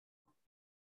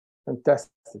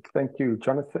Fantastic. Thank you,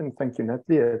 Jonathan. Thank you,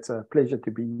 Natalie. It's a pleasure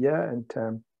to be here.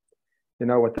 And you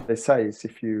know what they say is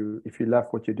if you love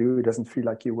what you do, it doesn't feel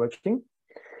like you're working.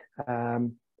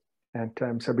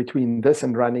 So between this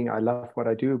and running, I love what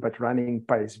I do, but running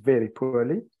pays very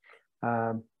poorly.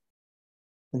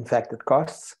 In fact, it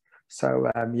costs.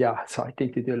 So so I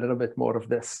tend to do a little bit more of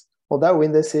this. Although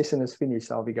when this session is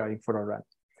finished, I'll be going for a run.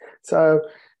 So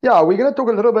yeah, we're going to talk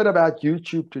a little bit about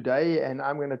YouTube today, and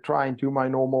I'm going to try and do my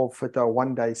normal fit a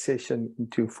one-day session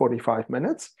into 45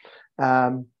 minutes.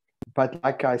 But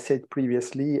like I said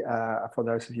previously, for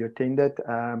those of you who attended,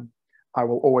 I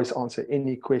will always answer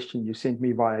any question you send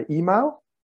me via email.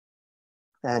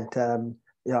 And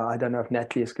I don't know if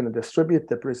Natalie is going to distribute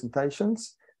the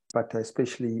presentations, but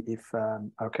especially if,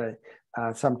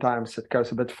 sometimes it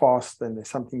goes a bit fast and there's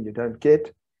something you don't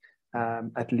get.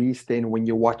 At least then when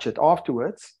you watch it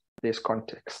afterwards, there's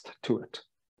context to it.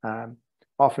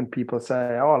 Often people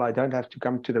say, oh, I don't have to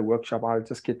come to the workshop, I'll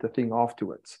just get the thing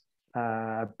afterwards.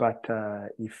 But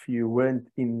if you weren't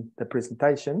in the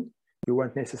presentation, you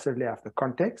won't necessarily have the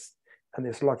context. And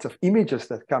there's lots of images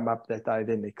that come up that I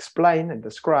then explain and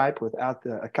describe without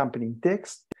the accompanying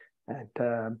text.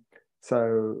 And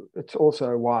so it's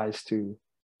also wise to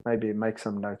maybe make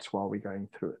some notes while we're going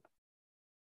through it.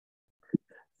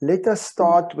 Let us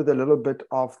start with a little bit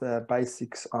of the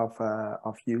basics of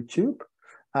YouTube.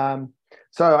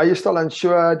 So are you still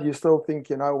unsure? Do you still think,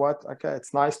 you know what, okay,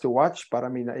 it's nice to watch, but I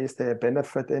mean, is there a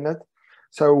benefit in it?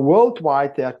 So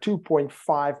worldwide, there are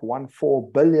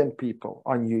 2.514 billion people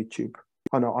on YouTube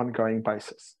on an ongoing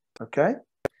basis, okay?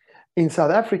 In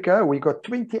South Africa, we got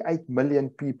 28 million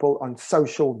people on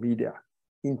social media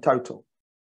in total.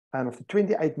 And of the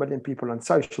 28 million people on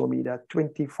social media,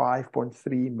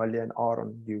 25.3 million are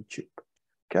on YouTube.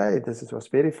 Okay, this was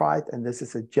verified, and this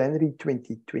is a January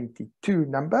 2022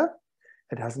 number.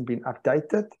 It hasn't been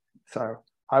updated, so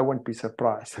I won't be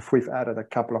surprised if we've added a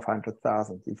couple of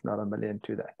 100,000, if not a million,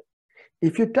 to that.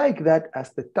 If you take that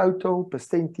as the total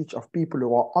percentage of people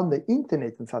who are on the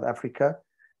internet in South Africa,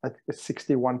 that is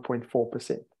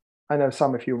 61.4%. I know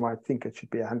some of you might think it should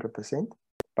be 100%,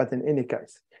 but in any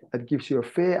case, that gives you a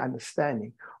fair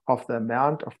understanding of the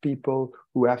amount of people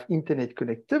who have internet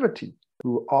connectivity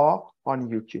who are on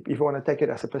YouTube. If you want to take it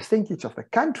as a percentage of the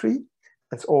country,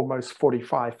 it's almost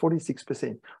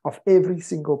 46% of every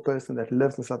single person that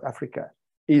lives in South Africa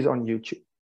is on YouTube.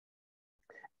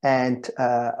 And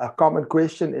a common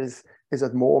question is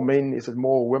it more men? Is it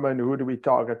more women? Who do we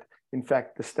target? In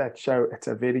fact, the stats show it's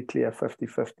a very clear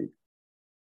 50-50,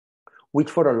 which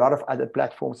for a lot of other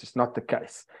platforms is not the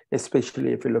case,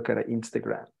 especially if you look at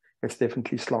Instagram. It's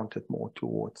definitely slanted more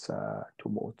towards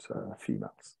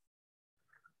females.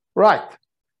 Right,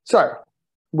 so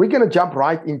we're going to jump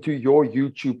right into your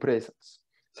YouTube presence.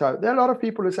 So there are a lot of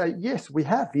people who say, yes, we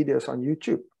have videos on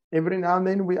YouTube. Every now and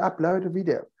then we upload a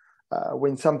video.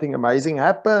 When something amazing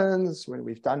happens, when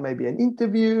we've done maybe an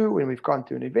interview, when we've gone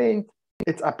to an event,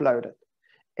 it's uploaded.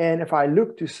 And if I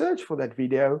look to search for that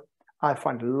video, I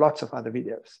find lots of other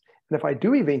videos. And if I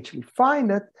do eventually find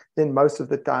it, then most of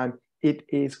the time it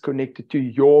is connected to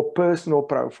your personal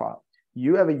profile.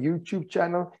 You have a YouTube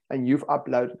channel and you've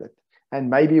uploaded it. And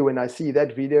maybe when I see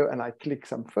that video and I click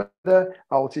some further,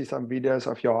 I'll see some videos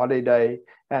of your holiday,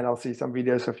 and I'll see some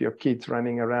videos of your kids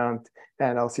running around,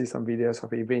 and I'll see some videos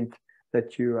of an event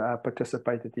that you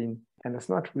participated in. And it's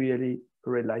not really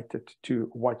related to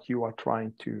what you are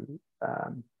trying to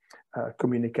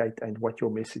communicate and what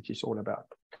your message is all about.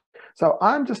 So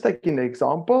I'm just taking an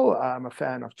example. I'm a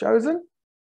fan of Chosen.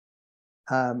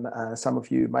 Some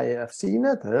of you may have seen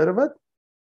it, heard of it.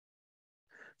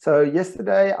 So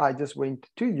yesterday I just went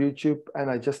to YouTube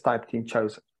and I just typed in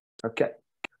Chosen. Okay.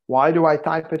 Why do I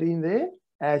type it in there?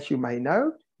 As you may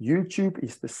know, YouTube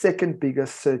is the second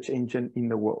biggest search engine in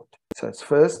the world. So it's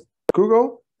first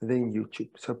Google, then YouTube.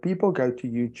 So people go to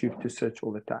YouTube to search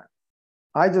all the time.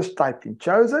 I just typed in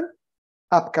Chosen.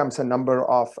 Up comes a number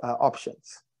of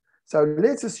options. So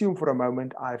let's assume for a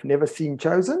moment I've never seen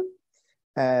Chosen,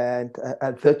 and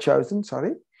The Chosen,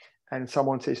 sorry. And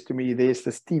someone says to me, there's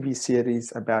this TV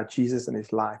series about Jesus and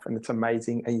his life, and it's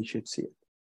amazing, and you should see it.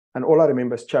 And all I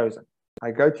remember is Chosen.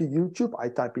 I go to YouTube, I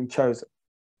type in Chosen.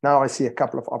 Now I see a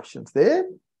couple of options there.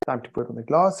 Time to put on the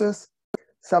glasses.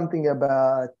 Something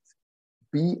about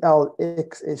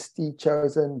BLXST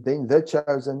Chosen, then The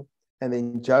Chosen, and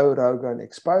then Joe Rogan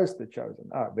exposed The Chosen.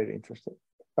 Oh, very interesting.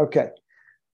 Okay.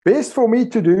 Best for me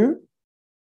to do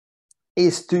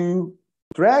is to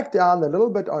drag down a little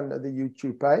bit on the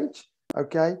YouTube page,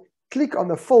 okay? Click on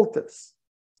the filters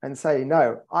and say,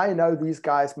 no, I know these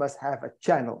guys must have a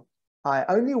channel. I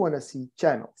only want to see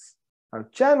channels. Now,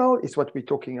 channel is what we're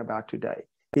talking about today.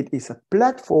 It is a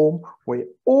platform where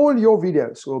all your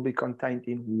videos will be contained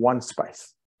in one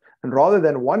space. And rather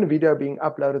than one video being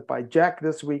uploaded by Jack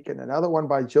this week and another one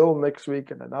by Jill next week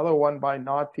and another one by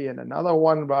Nati and another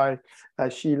one by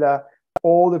Sheila,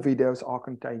 all the videos are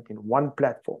contained in one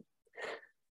platform.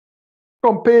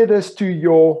 Compare this to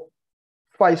your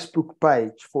Facebook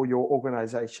page for your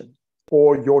organization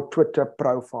or your Twitter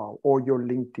profile or your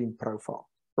LinkedIn profile.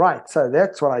 Right, so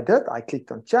that's what I did. I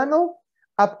clicked on channel.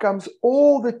 Up comes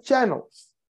all the channels.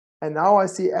 And now I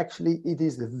see actually it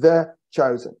is The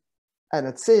Chosen. And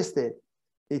it says there,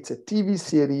 it's a TV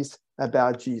series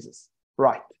about Jesus.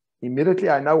 Right. Immediately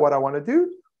I know what I want to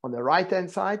do. On the right-hand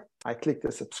side, I click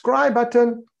the subscribe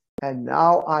button. And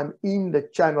now I'm in the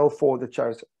channel for The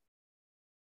Chosen.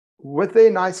 With a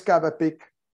nice cover pic,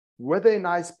 with a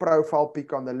nice profile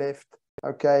pic on the left,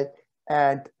 okay,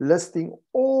 and listing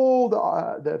all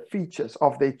the features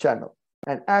of their channel.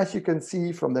 And as you can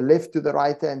see from the left to the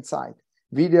right-hand side,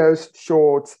 videos,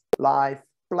 shorts, live,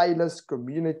 playlists,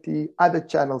 community, other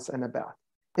channels, and about.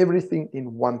 Everything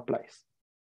in one place.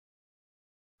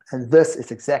 And this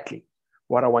is exactly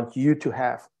what I want you to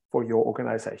have for your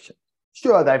organization.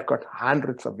 Sure, they've got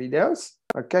hundreds of videos,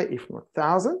 okay, if not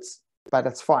thousands, but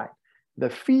that's fine. The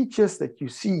features that you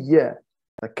see here,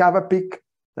 the cover pic,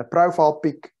 the profile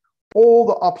pic, all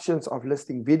the options of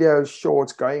listing videos,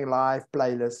 shorts, going live,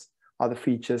 playlists are the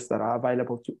features that are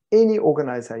available to any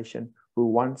organization who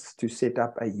wants to set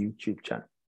up a YouTube channel.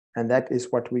 And that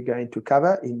is what we're going to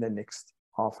cover in the next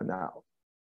half an hour.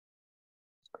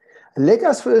 Let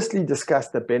us firstly discuss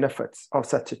the benefits of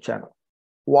such a channel.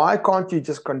 Why can't you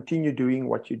just continue doing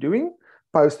what you're doing?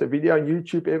 Post a video on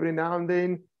YouTube every now and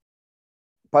then,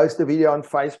 post a video on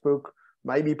Facebook,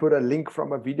 maybe put a link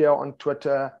from a video on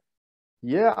Twitter.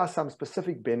 Here are some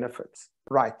specific benefits.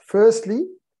 Right, firstly,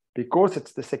 because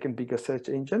it's the second biggest search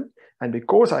engine, and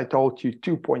because I told you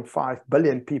 2.5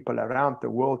 billion people around the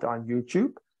world are on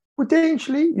YouTube,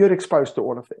 potentially you're exposed to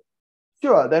all of them.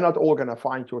 Sure, they're not all going to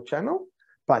find your channel,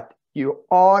 but you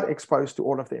are exposed to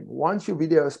all of them. Once your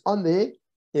video is on there,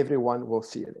 everyone will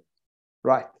see it.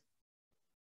 Right.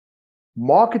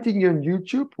 Marketing on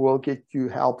YouTube will get you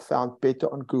help found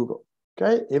better on Google.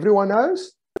 Okay, everyone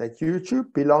knows that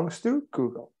YouTube belongs to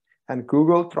Google, and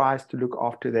Google tries to look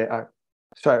after their own.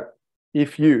 So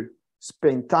if you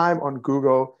spend time on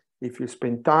Google, if you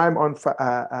spend time on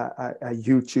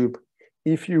YouTube,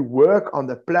 if you work on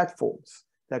the platforms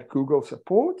that Google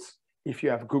supports, if you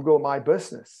have Google My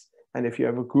Business, and if you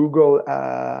have a Google,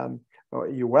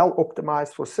 you're well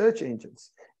optimized for search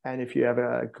engines, and if you have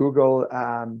a Google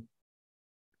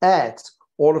ads,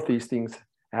 all of these things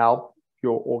help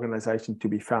your organization to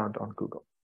be found on Google.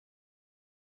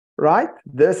 Right?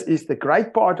 This is the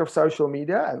great part of social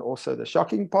media and also the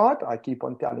shocking part. I keep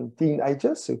on telling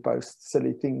teenagers who post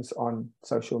silly things on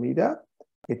social media,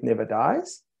 it never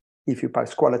dies. If you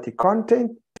post quality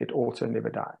content, it also never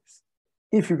dies.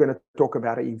 If you're going to talk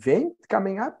about an event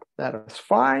coming up, that is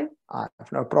fine. I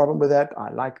have no problem with that.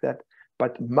 I like that.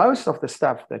 But most of the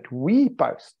stuff that we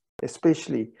post,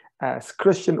 especially as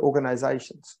Christian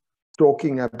organizations,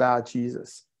 talking about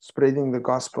Jesus, spreading the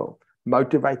gospel,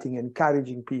 motivating,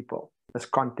 encouraging people, is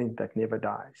content that never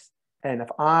dies. And if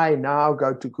I now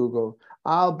go to Google,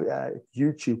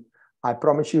 YouTube, I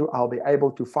promise you I'll be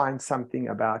able to find something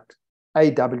about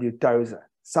A.W. Tozer.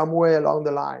 Somewhere along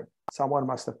the line, someone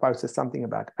must have posted something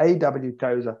about A.W.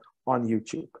 Tozer on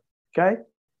YouTube. Okay?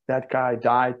 That guy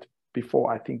died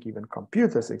before I think even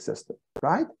computers existed,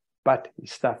 right? But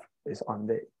his stuff is on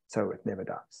there, so it never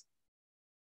dies.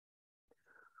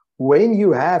 When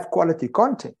you have quality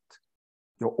content,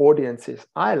 your audience says,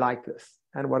 I like this.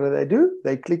 And what do?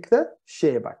 They click the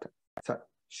share button. So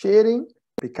sharing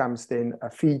becomes then a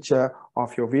feature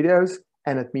of your videos,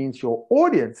 and it means your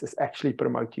audience is actually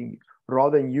promoting you,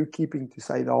 rather than you keep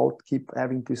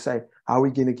having to say, how are we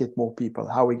going to get more people?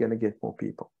 How are we going to get more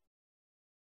people?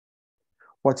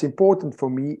 What's important for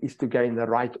me is to gain the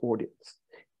right audience.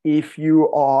 If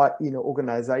you are in an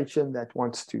organization that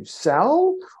wants to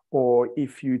sell, or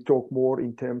if you talk more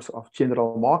in terms of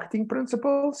general marketing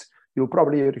principles, you'll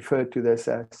probably refer to this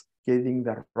as getting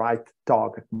the right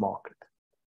target market.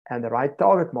 And the right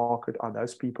target market are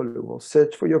those people who will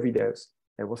search for your videos.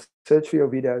 They will search for your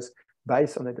videos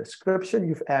based on the description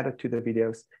you've added to the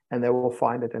videos, and they will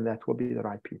find it, and that will be the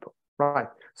right people. Right.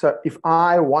 So if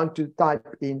I want to type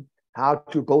in how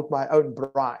to build my own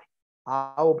braai,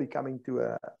 I will be coming to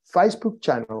a Facebook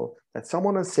channel that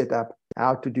someone has set up,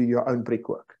 how to do your own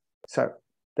brickwork. So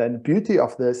the beauty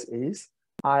of this is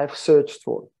I've searched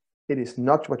for it. It is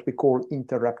not what we call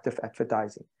interruptive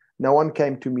advertising. No one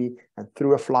came to me and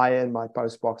threw a flyer in my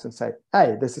post box and said,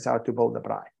 hey, this is how to build a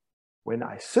braai. When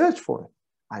I search for it,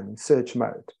 I'm in search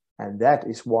mode. And that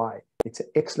is why it's an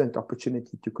excellent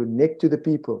opportunity to connect to the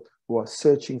people who are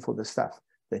searching for the stuff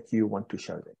that you want to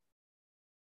show them.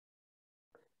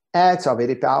 Ads are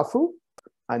very powerful.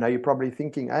 I know you're probably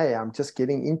thinking, hey, I'm just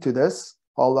getting into this.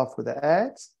 Hold off with the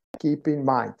ads. Keep in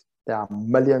mind, there are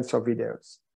millions of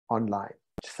videos online.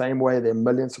 Same way there are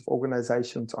millions of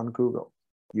organizations on Google.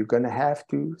 You're going to have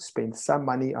to spend some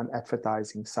money on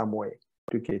advertising somewhere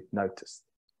to get noticed.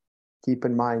 Keep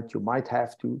in mind, you might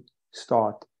have to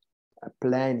start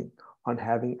planning on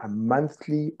having a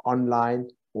monthly online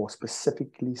or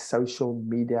specifically social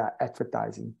media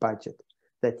advertising budget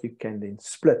that you can then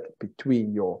split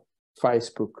between your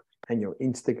Facebook and your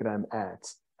Instagram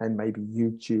ads and maybe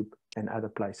YouTube and other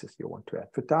places you want to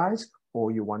advertise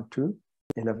or you want to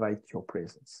elevate your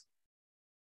presence.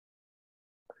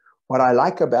 What I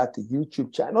like about the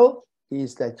YouTube channel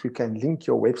is that you can link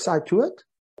your website to it.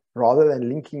 Rather than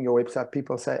linking your website,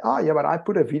 people say, oh yeah, but I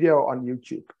put a video on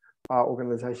YouTube. Our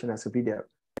organization has a video.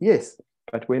 Yes,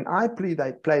 but when I play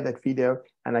that video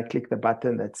and I click the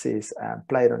button that says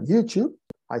play it on YouTube,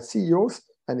 I see yours,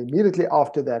 and immediately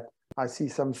after that, I see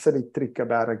some silly trick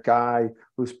about a guy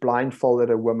who's blindfolded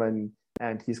a woman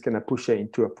and he's going to push her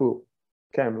into a pool.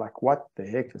 Okay, I'm like, what the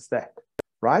heck is that?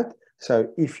 Right? So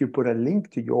if you put a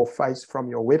link to your face from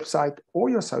your website or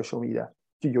your social media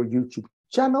to your YouTube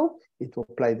channel, it will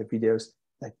play the videos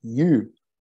that you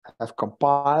have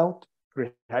compiled,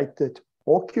 created,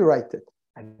 or curated,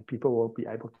 and people will be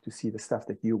able to see the stuff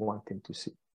that you want them to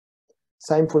see.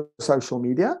 Same for social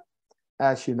media.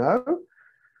 As you know,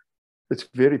 it's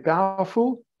very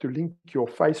powerful to link your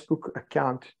Facebook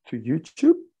account to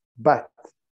YouTube, but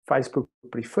Facebook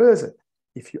prefers it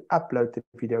if you upload the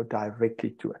video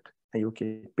directly to it, and you'll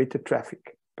get better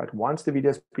traffic. But once the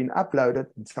video's been uploaded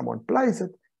and someone plays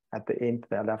it, at the end,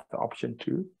 they'll have the option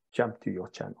to jump to your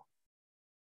channel.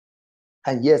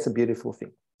 And here's a beautiful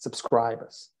thing,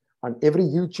 subscribers. On every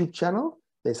YouTube channel,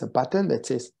 there's a button that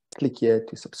says, click here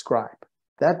to subscribe.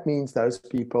 That means those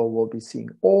people will be seeing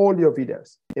all your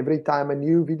videos. Every time a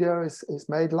new video is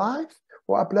made live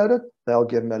or uploaded, they'll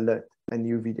get an alert, a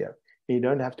new video. And you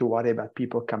don't have to worry about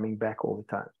people coming back all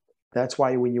the time. That's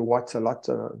why when you watch a lot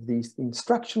of these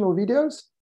instructional videos,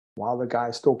 while the guy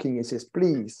is talking, he says,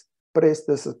 please press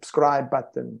the subscribe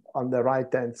button on the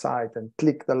right-hand side and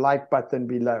click the like button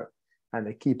below. And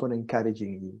they keep on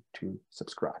encouraging you to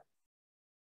subscribe.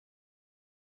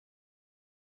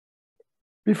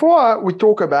 Before we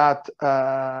talk about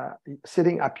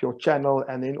setting up your channel,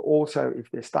 and then also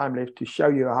if there's time left to show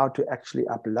you how to actually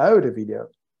upload a video,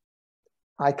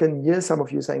 I can hear some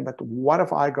of you saying, but what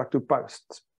if I got to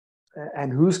post?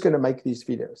 And who's going to make these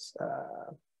videos?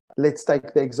 Let's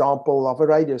take the example of a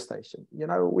radio station. You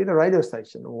know, we're a radio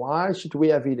station. Why should we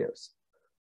have videos?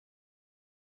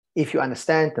 If you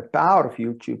understand the power of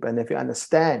YouTube, and if you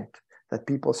understand that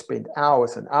people spend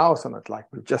hours and hours on it, like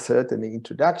we just heard in the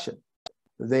introduction,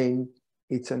 then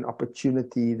it's an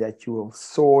opportunity that you will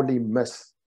sorely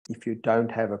miss if you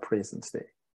don't have a presence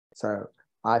there. So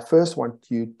I first want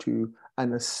you to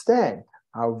understand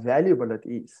how valuable it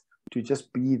is to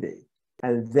just be there.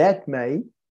 And that may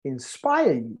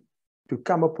inspire you to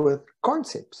come up with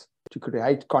concepts, to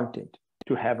create content,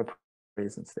 to have a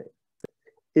presence there.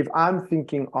 If I'm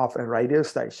thinking of a radio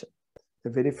station, the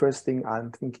very first thing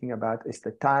I'm thinking about is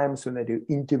the times when I do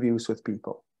interviews with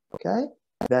people, okay?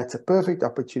 That's a perfect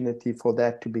opportunity for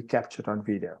that to be captured on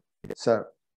video. So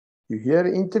you hear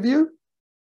an interview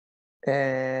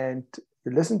and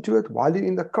you listen to it while you're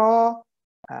in the car.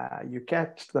 You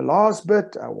catch the last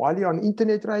bit while you're on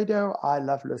internet radio. I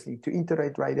love listening to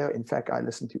internet radio. In fact, I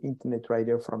listen to internet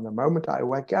radio from the moment I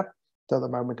wake up till the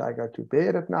moment I go to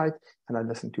bed at night, and I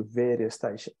listen to various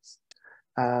stations.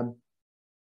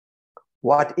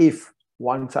 What if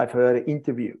once I've heard an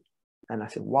interview and I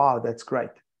said, wow, that's great.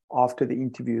 After the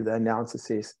interview, the announcer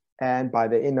says, and by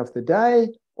the end of the day,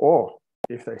 or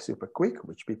if they're super quick,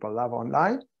 which people love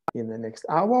online, in the next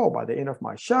hour or by the end of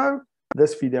my show,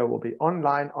 this video will be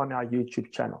online on our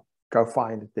YouTube channel. Go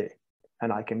find it there.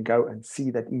 And I can go and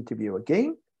see that interview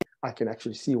again. I can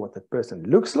actually see what that person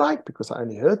looks like because I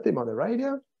only heard them on the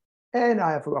radio. And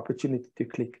I have an opportunity to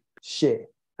click share.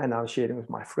 And I'm sharing with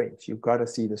my friends. You've got to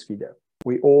see this video.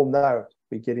 We all know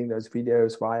we're getting those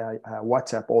videos via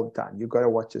WhatsApp all the time. You've got to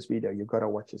watch this video. You've got to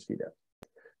watch this video.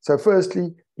 So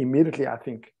firstly, immediately I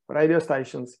think radio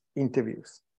stations,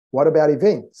 interviews. What about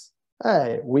events?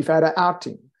 Hey, we've had an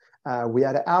outing. We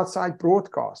had an outside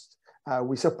broadcast.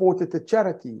 We supported the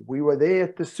charity. We were there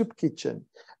at the soup kitchen.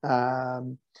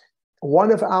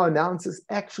 One of our announcers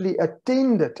actually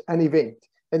attended an event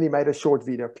and he made a short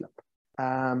video clip.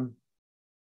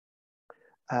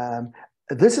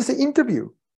 This is an interview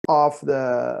of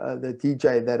the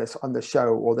DJ that is on the show,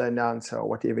 or the announcer, or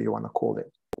whatever you want to call them.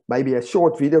 Maybe a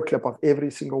short video clip of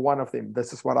every single one of them.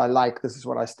 This is what I like. This is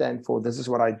what I stand for. This is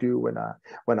what I do when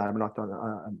I'm not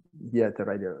on here at the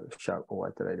radio show or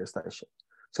at the radio station.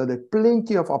 So there are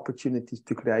plenty of opportunities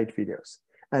to create videos.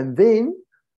 And then,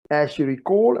 as you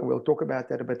recall, and we'll talk about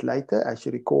that a bit later, as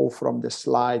you recall from the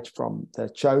slide from the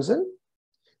Chosen,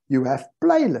 you have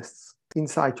playlists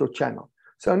inside your channel.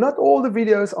 So not all the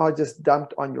videos are just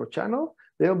dumped on your channel.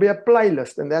 There'll be a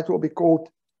playlist, and that will be called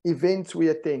Events We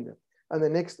Attended. And the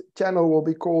next channel will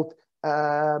be called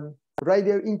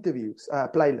Radio Interviews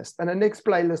playlist. And the next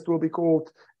playlist will be called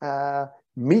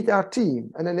Meet Our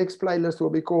Team. And the next playlist will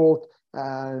be called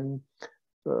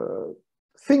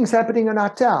Things Happening in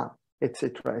Our Town,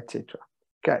 etc., etc.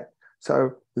 Okay,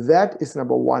 so that is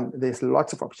number one. There's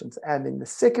lots of options. And then the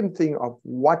second thing of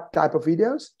what type of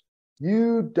videos,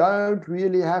 you don't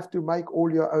really have to make all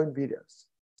your own videos.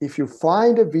 If you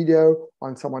find a video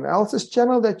on someone else's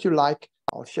channel that you like,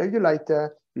 I'll show you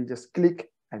later, you just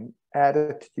click and add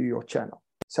it to your channel.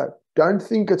 So don't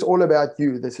think it's all about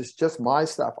you. This is just my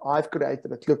stuff. I've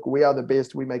created it. Look, we are the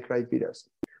best. We make great videos.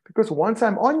 Because once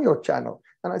I'm on your channel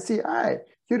and I see, hey,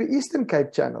 you're the Eastern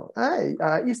Cape channel. Hey,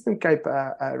 Eastern Cape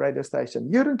radio station.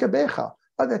 You're in Kabeja.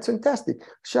 Oh, that's fantastic.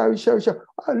 Show.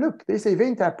 Oh, look, there's an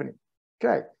event happening.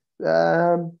 Okay.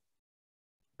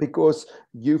 Because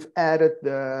you've added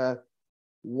the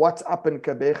What's Up in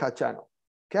Kabeja channel.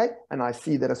 Okay, and I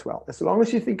see that as well. As long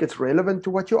as you think it's relevant to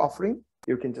what you're offering,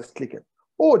 you can just click it.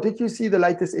 Or did you see the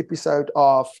latest episode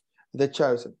of The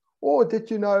Chosen? Or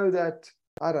did you know that,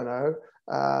 I don't know,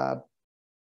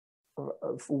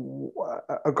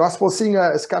 a gospel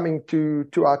singer is coming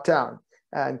to our town,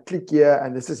 and click here,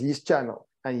 and this is his channel,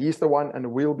 and he's the one,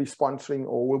 and we'll be sponsoring,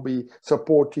 or we'll be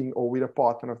supporting, or we're a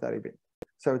partner of that event.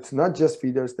 So it's not just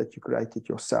videos that you created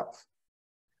yourself.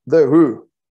 The who.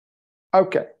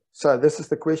 Okay. So this is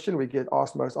the question we get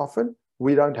asked most often.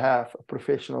 We don't have a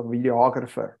professional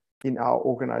videographer in our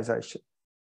organization.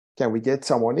 Can we get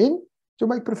someone in to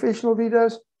make professional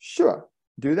videos? Sure.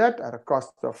 Do that at a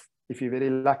cost of, if you're very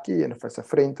lucky, and if it's a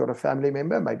friend or a family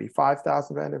member, maybe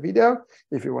 5,000 Rand a video.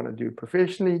 If you want to do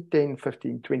professionally, 10,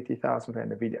 15, 20,000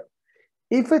 Rand a video.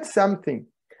 If it's something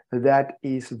that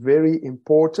is very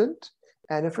important,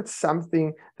 and if it's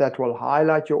something that will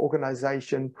highlight your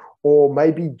organization or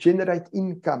maybe generate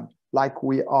income, like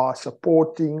we are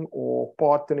supporting or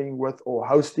partnering with or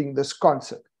hosting this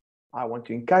concert, I want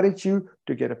to encourage you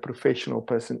to get a professional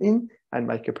person in and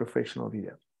make a professional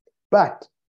video. But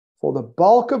for the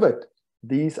bulk of it,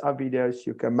 these are videos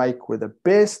you can make with the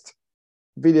best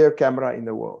video camera in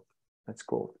the world. That's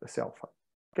called a cell phone.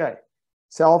 Okay,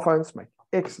 cell phones make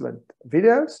excellent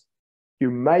videos. You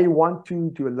may want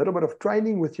to do a little bit of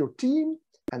training with your team,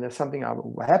 and there's something I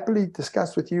will happily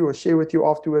discuss with you or share with you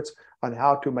afterwards on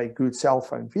how to make good cell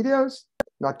phone videos,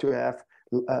 not to have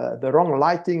the wrong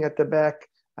lighting at the back,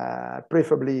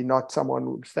 preferably not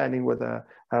someone standing with a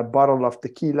bottle of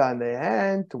tequila in their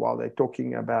hand while they're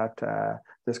talking about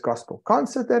this gospel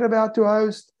concert they're about to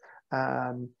host,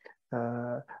 a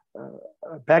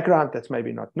background that's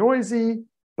maybe not noisy,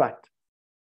 but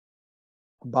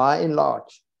by and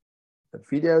large, the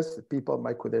videos that people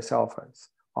make with their cell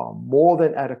phones are more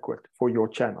than adequate for your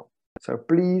channel. So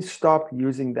please stop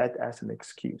using that as an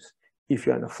excuse. If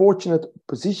you're in a fortunate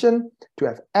position to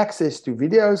have access to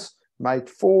videos made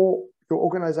for your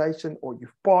organization, or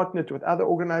you've partnered with other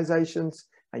organizations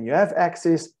and you have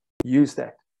access, use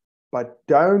that. But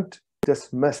don't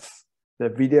dismiss the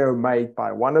video made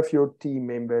by one of your team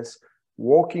members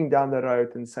walking down the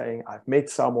road and saying, I've met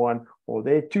someone, or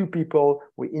there are two people,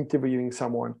 we're interviewing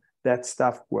someone. That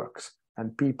stuff works,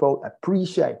 and people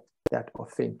appreciate that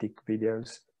authentic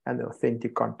videos and the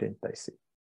authentic content they see.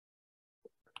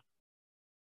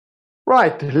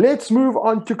 Right, let's move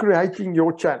on to creating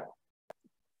your channel.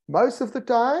 Most of the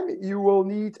time, you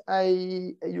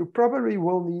probably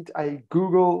will need a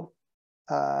Google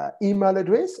email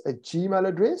address, a Gmail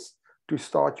address to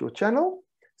start your channel.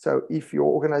 So if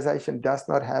your organization does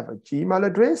not have a Gmail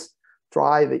address,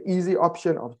 try the easy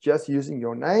option of just using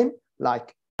your name,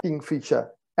 like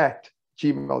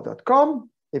kingfisher@gmail.com.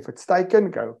 If it's taken,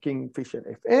 go Kingfisher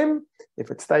FM. If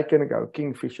it's taken, go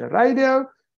Kingfisher Radio.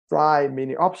 Try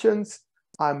many options.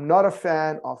 I'm not a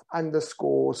fan of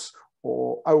underscores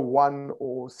or 01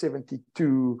 or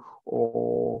 72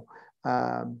 or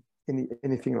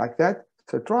anything like that.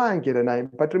 So try and get a name.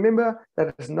 But remember,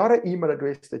 that is not an email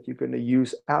address that you're going to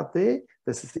use out there.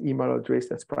 This is the email address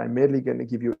that's primarily going to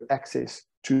give you access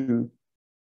to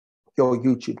your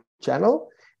YouTube channel.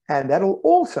 And that'll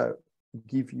also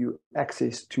give you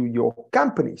access to your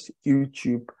company's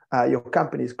YouTube, your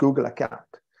company's Google account.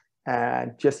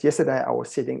 And just yesterday, I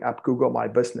was setting up Google My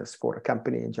Business for a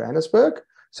company in Johannesburg.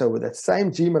 So with that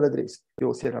same Gmail address,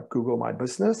 you'll set up Google My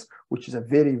Business, which is a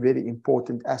very, very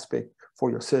important aspect for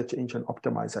your search engine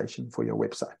optimization for your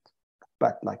website.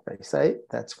 But like they say,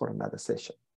 that's for another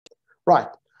session. Right.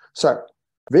 So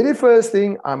very first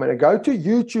thing, I'm going to go to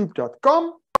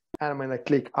youtube.com and I'm going to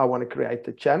click, I want to create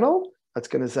a channel. That's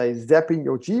going to say zap in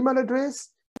your Gmail address.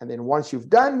 And then once you've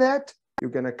done that,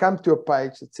 you're going to come to a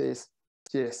page that says,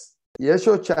 yes, here's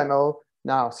your channel.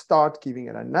 Now start giving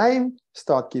it a name,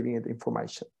 start giving it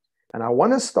information. And I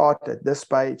want to start at this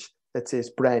page that says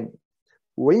branding.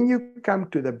 When you come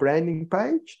to the branding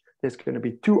page, there's going to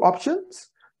be two options.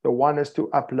 The one is to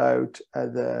upload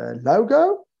the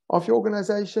logo of your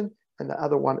organization, and the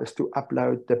other one is to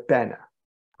upload the banner.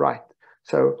 Right.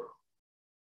 So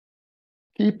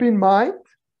keep in mind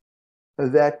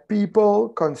that people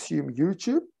consume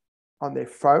YouTube on their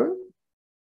phone,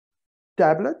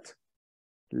 tablet,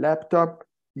 laptop,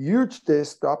 huge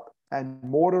desktop, and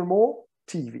more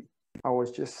TV. I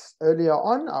was just earlier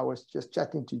on, I was just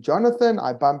chatting to Jonathan.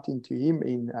 I bumped into him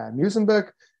in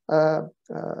Muizenberg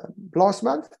last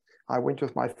month. I went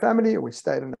with my family. We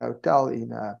stayed in a hotel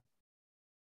in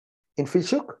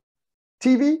Fischhoek.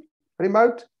 TV,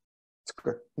 remote, it's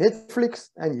good. Netflix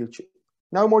and YouTube.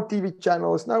 No more TV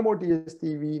channels, no more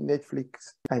DSTV,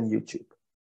 Netflix and YouTube.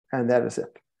 And that is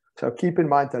it. So keep in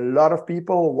mind, a lot of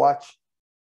people watch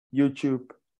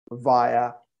YouTube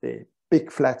via the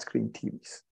big flat screen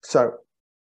TVs. So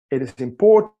it is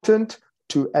important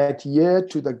to adhere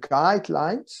to the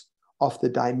guidelines of the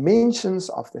dimensions,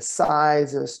 of the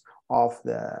sizes of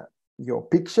your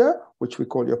picture, which we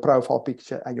call your profile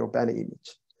picture, and your banner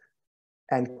image.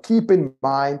 And keep in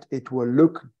mind, it will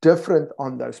look different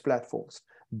on those platforms.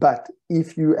 But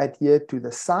if you adhere to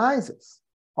the sizes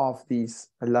of these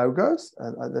logos,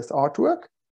 this artwork,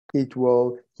 it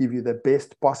will give you the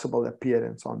best possible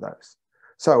appearance on those.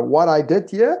 So what I did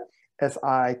here is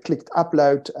I clicked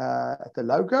upload the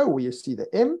logo where you see the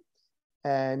M,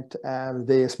 and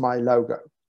there's my logo.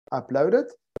 Upload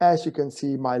it. As you can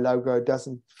see, my logo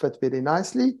doesn't fit very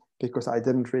nicely because I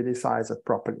didn't really size it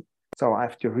properly. So I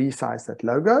have to resize that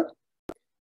logo.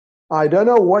 I don't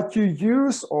know what you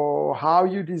use or how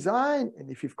you design. And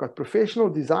if you've got professional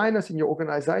designers in your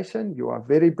organization, you are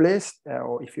very blessed.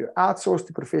 Or if you outsource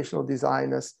to professional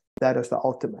designers, that is the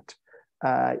ultimate.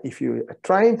 If you are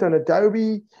trained on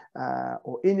Adobe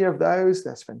or any of those,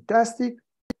 that's fantastic.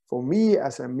 For me,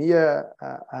 as a mere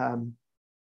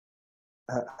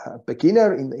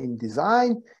beginner in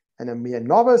design and a mere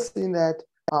novice in that,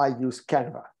 I use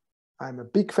Canva. I'm a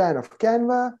big fan of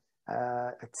Canva.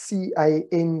 At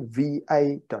canva.com,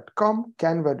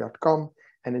 canva.com.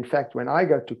 And in fact, when I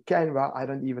go to Canva, I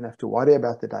don't even have to worry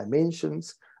about the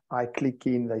dimensions. I click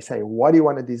in, they say, what do you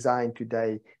want to design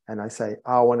today? And I say,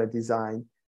 I want to design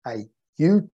a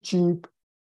YouTube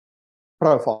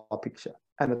profile picture.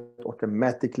 And it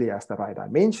automatically has the right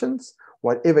dimensions.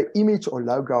 Whatever image or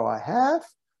logo I have,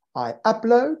 I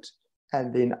upload,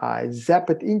 and then I zap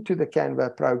it into the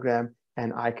Canva program,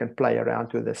 and I can play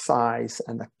around with the size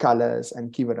and the colors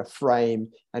and give it a frame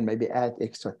and maybe add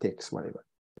extra text, whatever.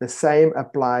 The same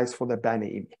applies for the banner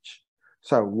image.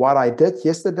 So what I did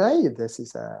yesterday, this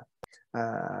is a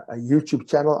YouTube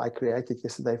channel I created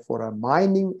yesterday for a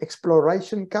mining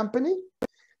exploration company.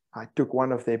 I took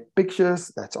one of their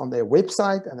pictures that's on their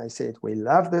website, and I said, we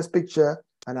love this picture,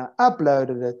 and I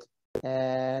uploaded it,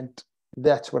 and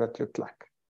that's what it looked like.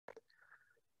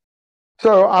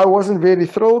 So I wasn't very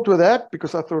thrilled with that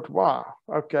because I thought, wow,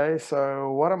 okay,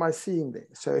 so what am I seeing there?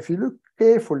 So if you look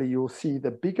carefully, you'll see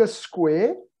the biggest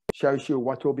square shows you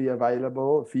what will be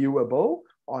available, viewable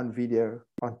on video,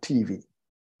 on TV.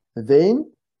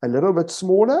 Then a little bit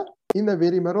smaller in the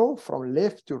very middle, from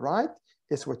left to right,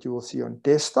 is what you will see on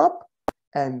desktop.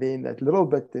 And then that little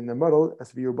bit in the middle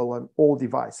is viewable on all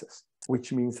devices,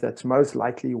 which means that's most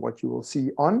likely what you will see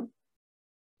on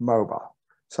mobile.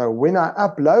 So when I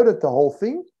uploaded the whole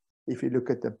thing, if you look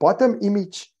at the bottom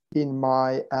image in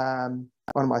my on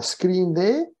my screen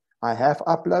there, I have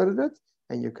uploaded it,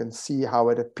 and you can see how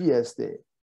it appears there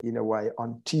in a way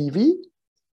on TV,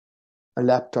 a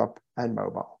laptop, and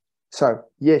mobile. So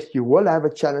yes, you will have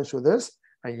a challenge with this,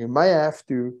 and you may have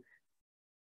to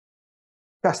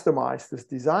customize this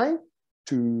design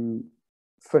to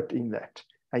fit in that.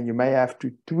 And you may have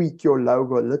to tweak your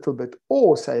logo a little bit,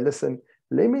 or say, listen,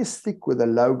 let me stick with the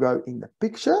logo in the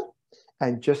picture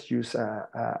and just use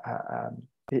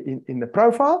in the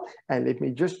profile, and let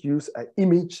me just use an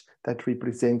image that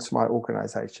represents my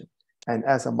organization. And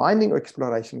as a mining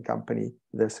exploration company,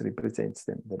 this represents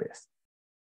them the best.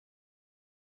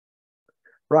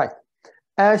 Right.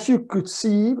 As you could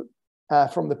see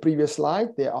from the previous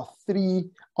slide, there are 3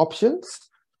 options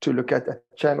to look at a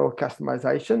channel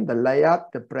customization: the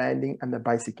layout, the branding, and the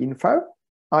basic info.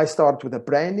 I start with the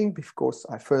branding because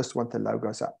I first want the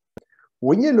logos up.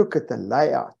 When you look at the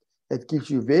layout, it gives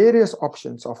you various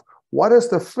options of what is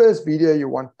the first video you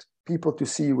want people to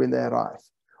see when they arrive.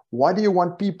 What do you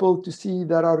want people to see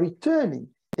that are returning,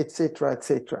 etc.,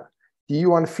 etc. Do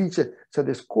you want featured? So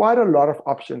there's quite a lot of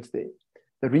options there.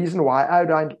 The reason why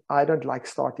I don't like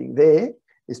starting there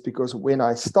is because when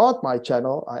I start my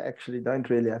channel, I actually don't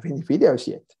really have any videos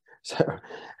yet. So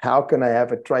how can I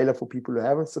have a trailer for people who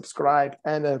haven't subscribed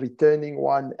and a returning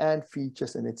one and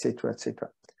features and etc., etc.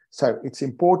 So it's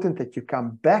important that you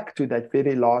come back to that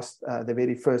very last, the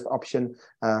very first option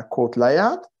called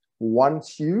layout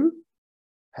once you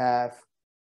have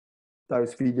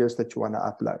those videos that you want to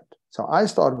upload. So I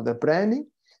start with the branding,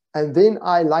 and then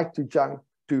I like to jump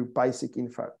to basic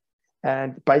info.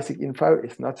 And basic info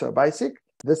is not so basic.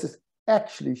 This is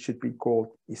actually should be called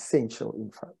essential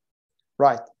info.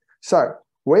 Right. So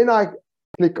when I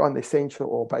click on essential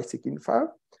or basic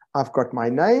info, I've got my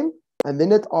name, and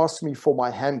then it asks me for my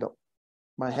handle.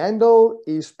 My handle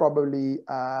is probably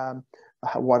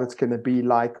what it's going to be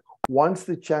like once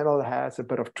the channel has a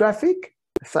bit of traffic.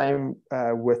 Same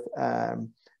with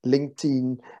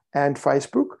LinkedIn and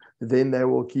Facebook, then they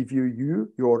will give you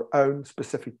your own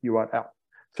specific URL.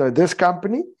 So this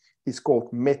company is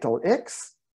called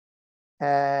MetalX,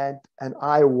 and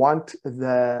I want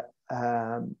the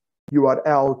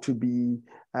URL to be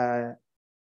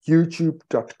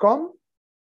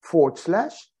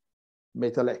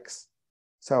youtube.com/MetalX.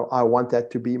 So I want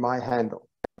that to be my handle.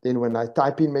 Then when I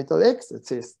type in MetalX, it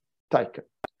says taken.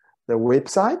 The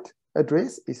website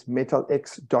address is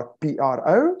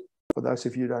metalx.pro. For those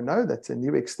of you who don't know, that's a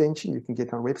new extension you can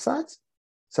get on websites.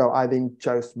 So I then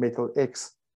chose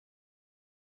MetalX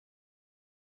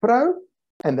Pro,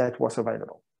 and that was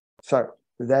available. So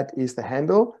that is the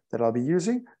handle that I'll be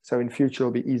using. So in future,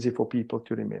 it'll be easy for people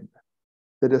to remember.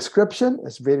 The description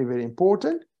is very, very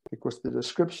important because the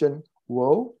description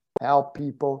will help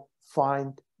people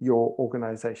find your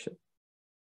organization.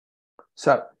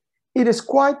 So it is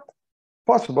quite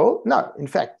possible. No, in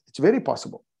fact, it's very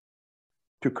possible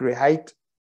to create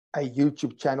a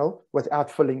YouTube channel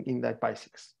without filling in that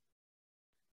basics.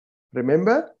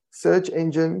 Remember, search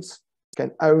engines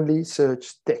can only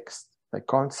search text. They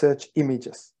can't search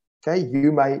images. Okay,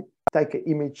 you may take an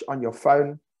image on your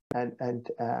phone and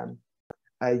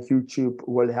YouTube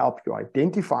will help you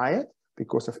identify it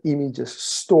because of images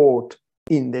stored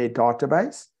in their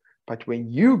database. But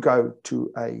when you go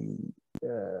to a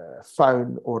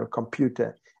phone or a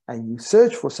computer and you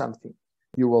search for something,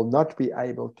 you will not be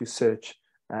able to search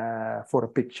for a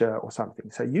picture or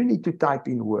something. So you need to type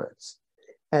in words.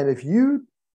 And if you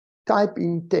type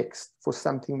in text for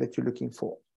something that you're looking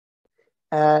for,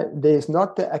 there's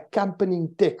not the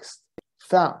accompanying text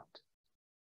found.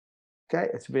 Okay,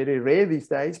 it's very rare these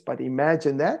days, but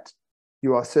imagine that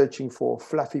you are searching for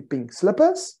fluffy pink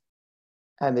slippers,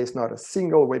 and there's not a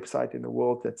single website in the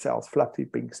world that sells fluffy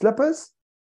pink slippers.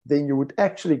 Then you would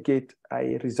actually get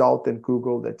a result in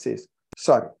Google that says,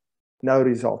 sorry, no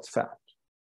results found.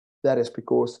 That is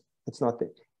because it's not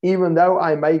there. Even though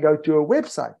I may go to a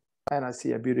website and I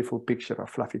see a beautiful picture of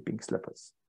fluffy pink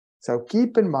slippers. So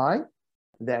keep in mind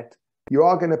that you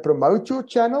are going to promote your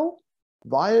channel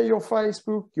via your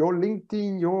Facebook, your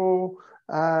LinkedIn, your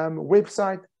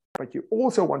website, but you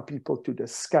also want people to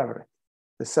discover it.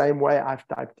 The same way I've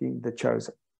typed in The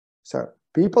Chosen. So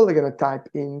people are going to type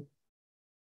in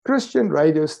Christian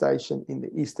radio station in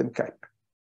the Eastern Cape.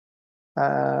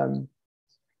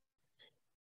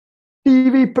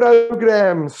 TV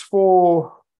programs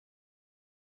for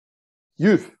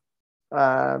youth.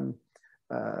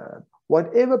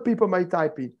 Whatever people may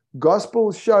type in.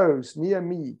 Gospel shows near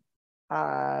me.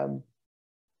 Online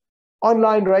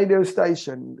radio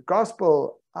station.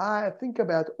 Gospel. I think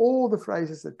about all the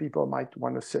phrases that people might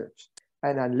want to search.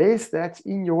 And unless that's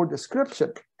in your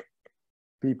description,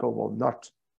 people will not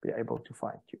be able to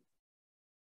find you.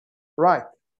 Right.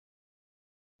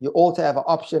 You also have an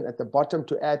option at the bottom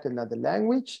to add another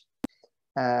language.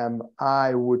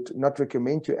 I would not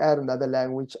recommend you add another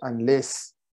language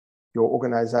unless your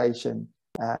organization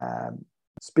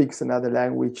speaks another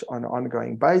language on an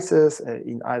ongoing basis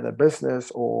in either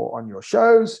business or on your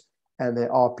shows. And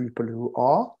there are people who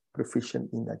are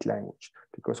proficient in that language.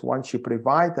 Because once you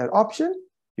provide that option,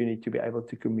 you need to be able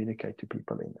to communicate to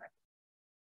people in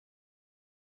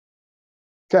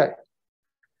that. Okay.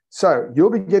 So you'll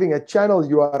be getting a channel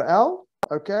URL,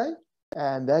 okay?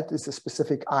 And that is a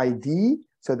specific ID.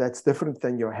 So that's different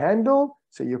than your handle.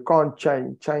 So you can't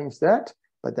change that,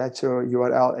 but that's your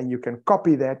URL, and you can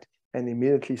copy that and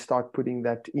immediately start putting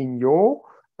that in your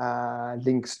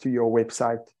links to your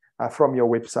website, from your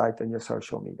website and your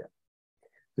social media.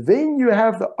 Then you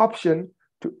have the option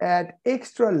to add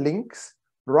extra links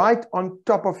right on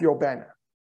top of your banner.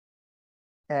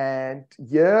 And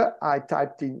here I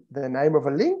typed in the name of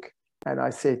a link and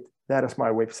I said, that is my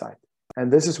website. And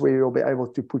this is where you'll be able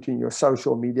to put in your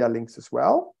social media links as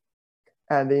well.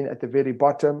 And then at the very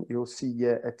bottom, you'll see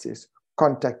here it says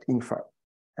contact info.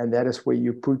 And that is where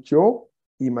you put your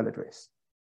email address.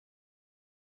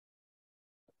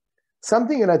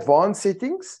 Something in advanced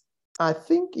settings, I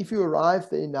think if you arrive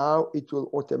there now, it will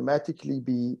automatically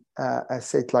be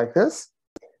set like this.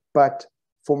 But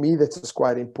for me, this is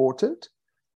quite important.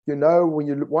 You know, when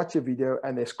you watch a video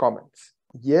and there's comments,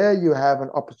 here you have an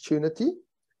opportunity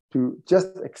to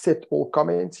just accept all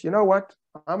comments. You know what?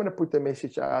 I'm going to put the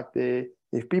message out there.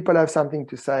 If people have something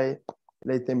to say,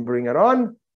 let them bring it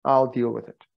on. I'll deal with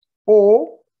it.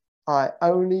 Or I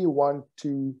only want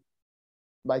to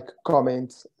make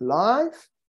comments live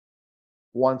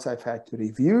once I've had to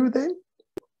review them,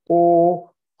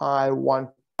 or I want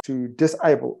to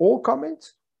disable all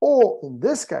comments, or in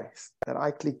this case that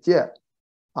I clicked here,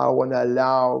 I want to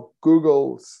allow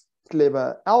Google's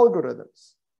clever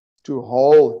algorithms to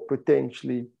hold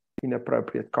potentially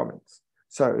inappropriate comments.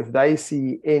 So if they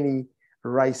see any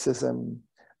racism,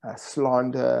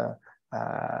 slander,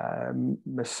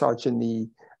 misogyny,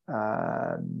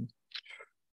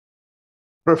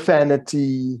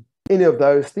 profanity, any of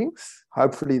those things,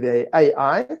 hopefully the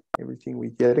AI, everything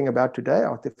we're hearing about today,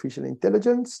 artificial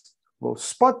intelligence, will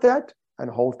spot that and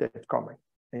hold that comment.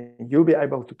 And you'll be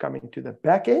able to come into the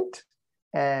back end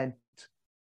and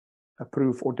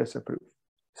approve or disapprove.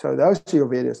 So those are your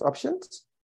various options.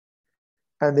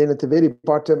 And then at the very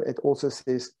bottom, it also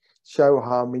says, show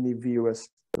how many viewers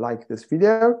like this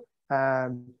video.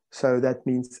 So that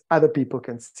means other people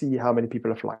can see how many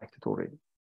people have liked it already.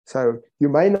 So you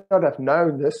may not have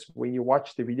known this when you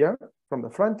watch the video from the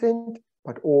front end,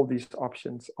 but all these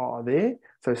options are there.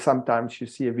 So sometimes you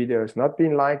see a video has not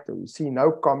been liked, or you see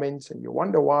no comments and you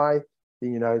wonder why,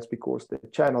 then you know it's because the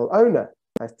channel owner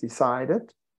has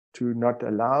decided to not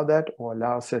allow that or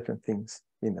allow certain things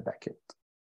in the back end.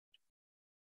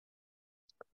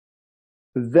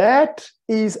 That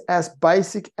is as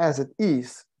basic as it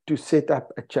is to set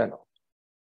up a channel.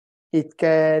 It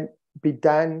can be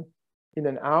done in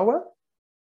an hour,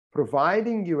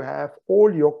 providing you have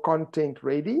all your content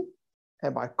ready.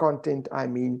 And by content, I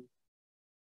mean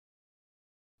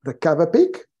the cover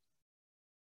pic,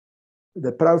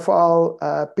 the profile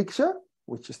picture,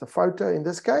 which is the photo in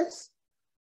this case,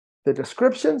 the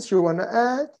descriptions you want to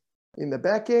add in the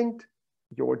back end,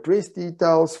 your address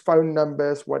details, phone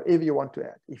numbers, whatever you want to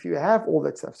add. If you have all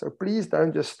that stuff, so please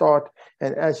don't just start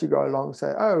and as you go along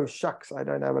say, oh, shucks, I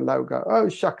don't have a logo. Oh,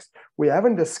 shucks, we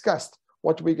haven't discussed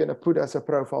what we're going to put as a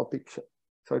profile picture.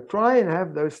 So try and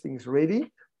have those things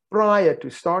ready prior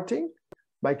to starting.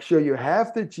 Make sure you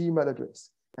have the Gmail address.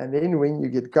 And then when you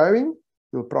get going,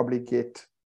 you'll probably get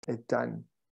it done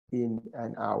in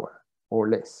an hour or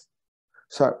less.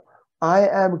 So I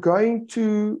am going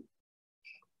to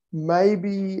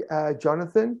maybe,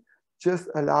 Jonathan, just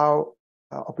allow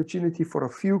opportunity for a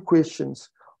few questions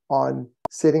on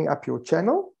setting up your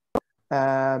channel.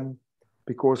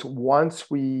 Because once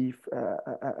we've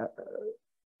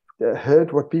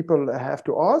heard what people have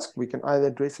to ask, we can either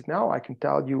address it now, I can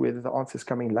tell you whether the answer is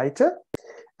coming later.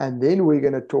 And then we're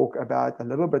going to talk about a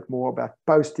little bit more about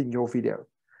posting your video.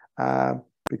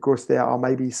 Because there are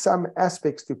maybe some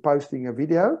aspects to posting a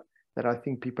video that I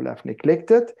think people have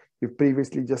neglected. You've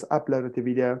previously just uploaded the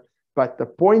video, but the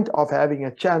point of having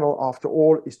a channel after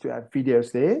all is to have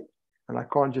videos there. And I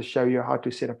can't just show you how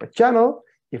to set up a channel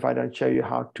if I don't show you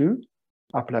how to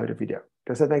upload a video.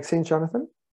 Does that make sense, Jonathan?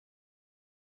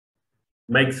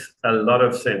 Makes a lot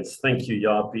of sense. Thank you,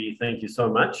 Japie. Thank you so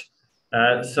much.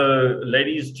 So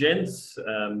ladies, gents,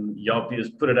 Japie has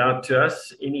put it out to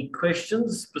us. Any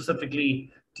questions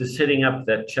specifically to setting up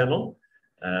that channel?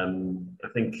 I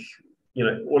think, you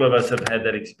know, all of us have had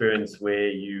that experience where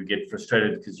you get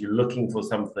frustrated because you're looking for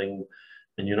something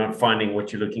and you're not finding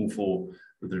what you're looking for,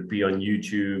 whether it be on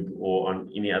YouTube or on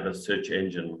any other search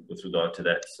engine with regard to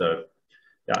that. So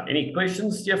yeah, any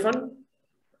questions, Stefan?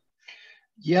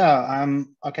 Yeah,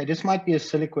 okay, this might be a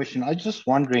silly question. I was just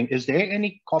wondering, is there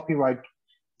any copyright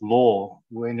law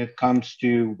when it comes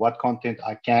to what content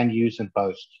I can use and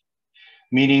post?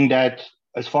 Meaning that,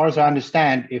 as far as I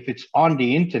understand, if it's on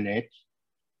the internet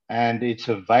and it's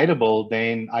available,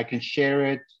 then I can share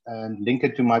it and link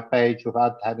it to my page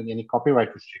without having any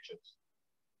copyright restrictions.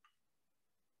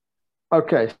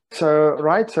 Okay, so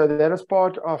so that is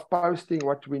part of posting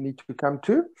what we need to come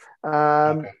to.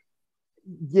 Okay.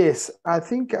 Yes, I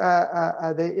think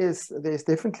there's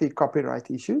definitely copyright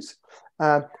issues.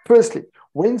 Firstly,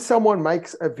 when someone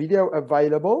makes a video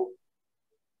available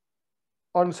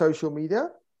on social media,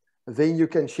 then you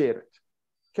can share it.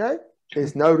 Okay,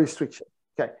 there's no restriction.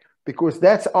 Okay, because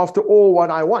that's after all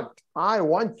what I want. I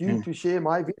want you to share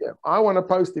my video. I want to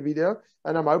post the video,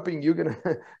 and I'm hoping you're going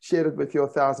to share it with your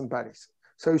 1,000 buddies.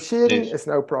 So sharing is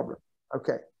no problem.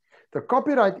 Okay, the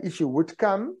copyright issue would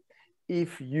come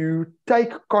if you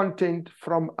take content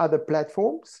from other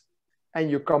platforms and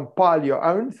you compile your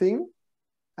own thing,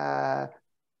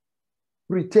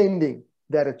 pretending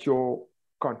that it's your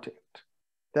content.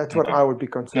 That's what I would be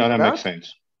concerned about. Makes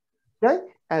sense. Okay,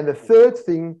 and the third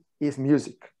thing is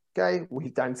music. Okay,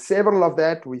 we've done several of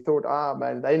that. We thought,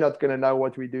 man, they're not going to know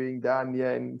what we're doing down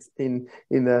here in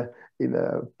the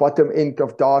bottom end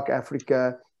of dark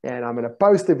Africa. And I'm going to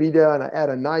post a video and I add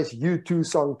a nice U2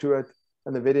 song to it.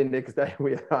 And the very next day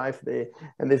we arrive there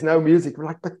and there's no music. We're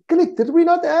like, but click, did we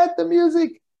not add the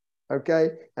music?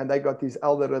 Okay, and they got these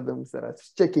algorithms that are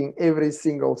checking every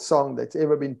single song that's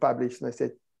ever been published. And they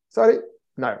said, sorry,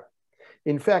 no.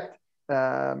 In fact,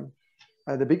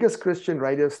 the biggest Christian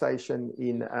radio station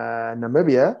in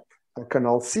Namibia,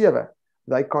 Canal 7,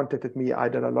 they contacted me. I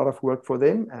did a lot of work for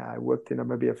them. I worked in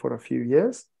Namibia for a few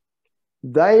years.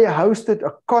 They hosted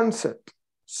a concert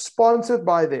sponsored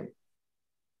by them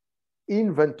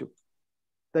in Windhoek.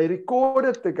 They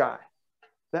recorded the guy.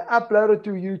 They uploaded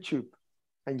to YouTube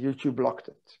and YouTube blocked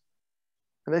it.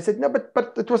 And they said, no,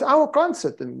 but it was our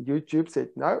concert. And YouTube said,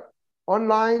 no,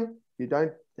 online, you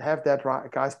don't have that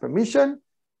guy's permission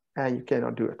and you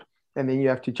cannot do it. And then you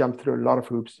have to jump through a lot of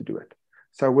hoops to do it.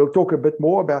 So we'll talk a bit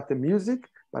more about the music,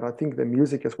 but I think the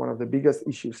music is one of the biggest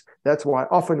issues. That's why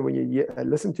often when you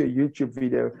listen to a YouTube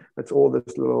video, it's all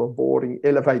this little boring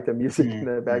elevator music in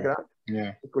the background.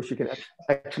 Yeah. Because you can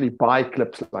actually buy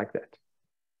clips like that.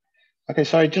 Okay,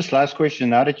 sorry, just last question.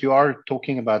 Now that you are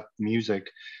talking about music,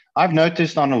 I've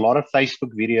noticed on a lot of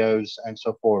Facebook videos and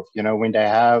so forth, you know, when they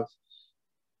have,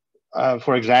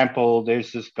 for example,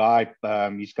 there's this guy,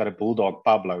 he's got a bulldog,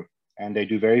 Pablo, and they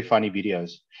do very funny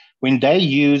videos. When they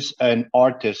use an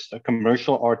artist, a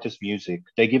commercial artist music,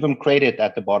 they give them credit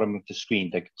at the bottom of the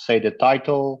screen. They say the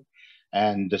title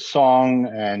and the song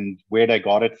and where they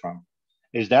got it from.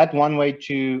 Is that one way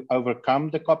to overcome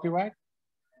the copyright?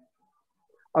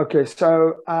 Okay,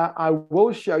 so I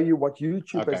will show you what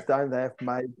YouTube has done.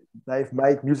 They've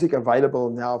made music available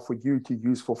now for you to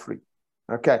use for free.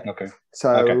 Okay. Okay.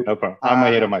 So no problem. I'm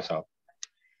ahead of myself.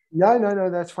 Yeah, no,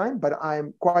 that's fine. But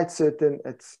I'm quite certain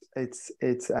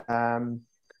it's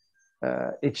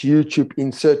YouTube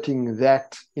inserting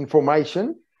that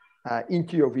information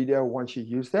into your video once you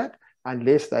use that,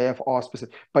 unless they have asked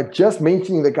specific. But just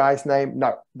mentioning the guy's name,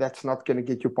 no, that's not going to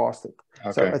get you past it.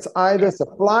 Okay. So it's either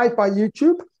supplied by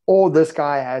YouTube or this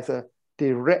guy has a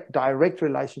direct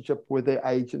relationship with their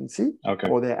agency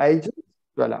or their agent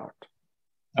to allow it.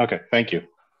 Okay, thank you.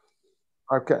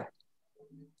 Okay.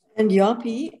 And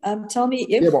Japie, tell me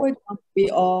if for example, we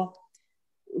are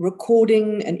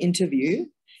recording an interview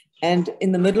and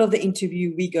in the middle of the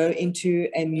interview, we go into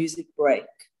a music break.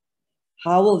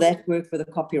 How will that work for the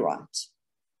copyright?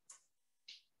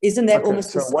 Isn't that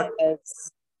almost the same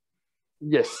as...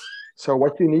 Yes. So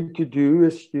what you need to do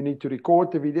is you need to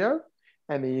record the video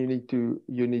and then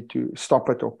you need to stop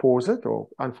it or pause it, or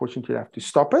unfortunately you have to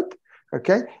stop it,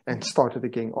 okay, and start it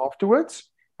again afterwards.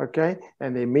 Okay,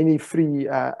 and there are many free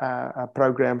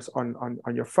programs on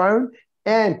your phone,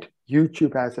 and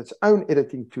YouTube has its own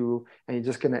editing tool, and you're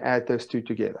just going to add those two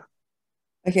together.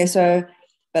 Okay, so,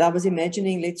 but I was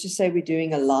imagining, let's just say we're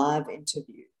doing a live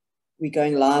interview. We're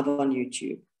going live on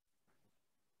YouTube.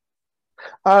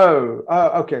 Oh,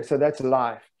 okay, so that's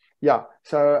live. Yeah,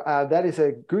 so that is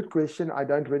a good question. I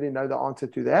don't really know the answer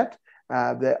to that.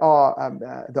 There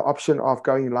are the option of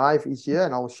going live is here,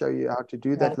 and I'll show you how to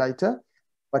do that later.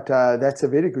 But that's a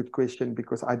very good question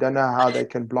because I don't know how they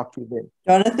can block you then.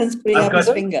 Jonathan's putting up his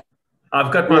finger. I've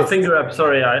got my finger up.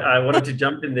 Sorry, I wanted to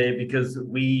jump in there because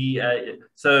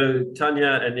so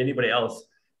Tanya and anybody else,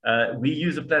 we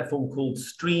use a platform called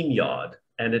StreamYard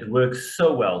and it works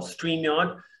so well.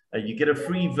 StreamYard, you get a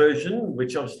free version,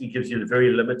 which obviously gives you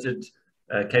very limited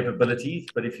capabilities.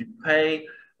 But if you pay,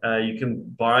 you can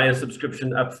buy a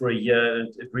subscription up for a year.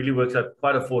 And it really works out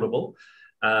quite affordable.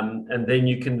 And then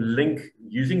you can link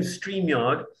using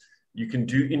StreamYard. You can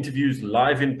do interviews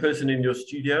live in person in your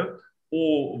studio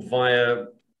or via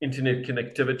internet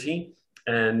connectivity,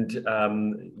 and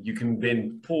you can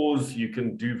then pause, you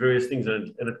can do various things,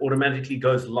 and it automatically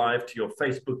goes live to your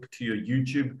Facebook, to your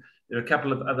YouTube. There are a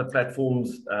couple of other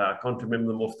platforms, I can't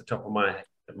remember them off the top of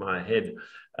my head,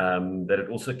 that it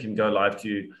also can go live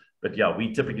to. But yeah,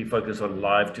 we typically focus on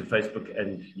live to Facebook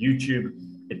and YouTube.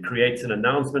 It creates an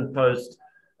announcement post.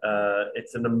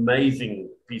 It's an amazing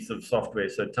piece of software.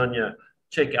 So Tanya,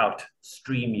 check out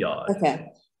StreamYard.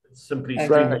 Okay. Simply Okay.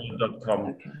 StreamYard.com.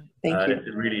 Okay. Thank you.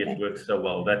 It works so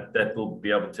well. That will be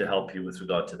able to help you with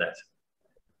regard to that.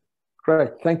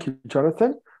 Great. Thank you,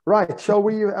 Jonathan. Right. Shall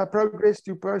we progress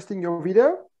to posting your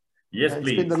video? Yes, and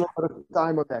please. Spend a little bit of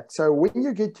time on that. So when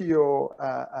you get to your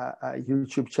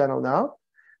YouTube channel now,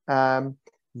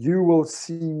 you will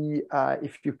see,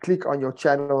 if you click on your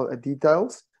channel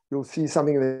details, you'll see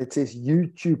something that says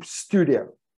YouTube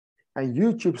Studio. And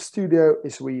YouTube Studio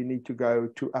is where you need to go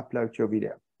to upload your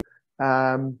video.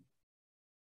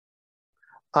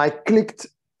 I clicked,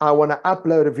 I want to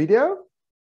upload a video,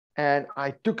 and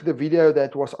I took the video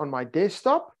that was on my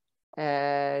desktop,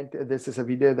 and this is a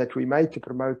video that we made to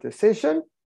promote the session.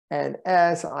 And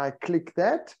as I clicked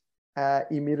that,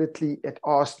 immediately it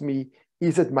asked me,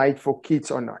 is it made for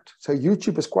kids or not? So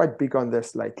YouTube is quite big on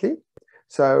this lately.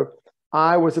 So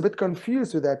I was a bit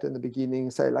confused with that in the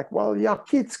beginning, say like, well, yeah,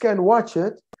 kids can watch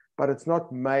it, but it's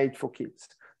not made for kids.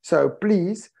 So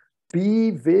please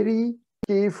be very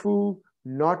careful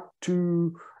not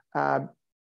to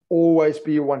always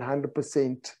be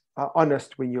 100%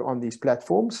 honest when you're on these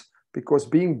platforms, because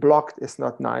being blocked is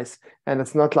not nice. And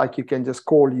it's not like you can just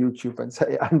call YouTube and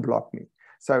say, unblock me.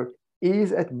 So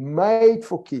is it made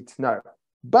for kids? No.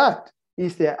 But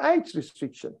is there age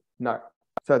restriction? No.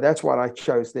 So that's what I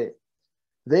chose there.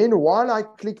 Then while I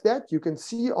click that, you can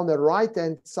see on the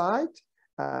right-hand side,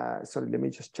 sorry, let me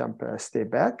just jump a step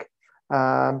back.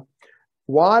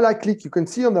 While I click, you can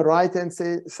see on the right-hand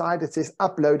side, it says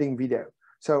uploading video.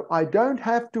 So I don't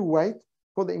have to wait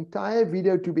for the entire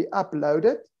video to be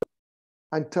uploaded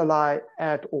until I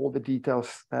add all the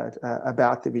details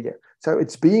about the video. So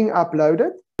it's being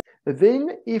uploaded.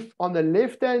 Then if on the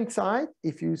left-hand side,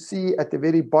 if you see at the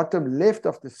very bottom left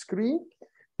of the screen,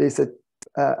 there's a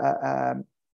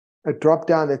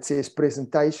drop-down that says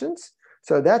presentations.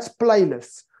 So that's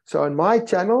playlists. So on my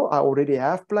channel, I already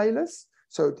have playlists.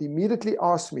 So it immediately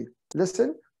asks me,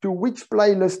 listen, to which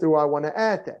playlist do I want to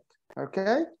add that?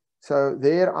 Okay, so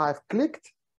there I've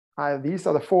clicked. These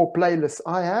are the 4 playlists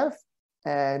I have,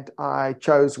 and I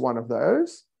chose one of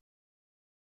those.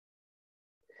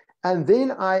 And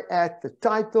then I add the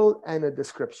title and a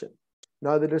description.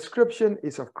 Now the description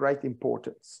is of great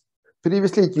importance.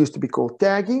 Previously, it used to be called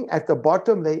tagging. At the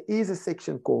bottom, there is a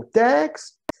section called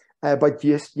tags. But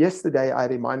yesterday, I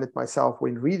reminded myself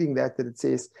when reading that it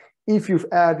says, if you've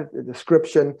added a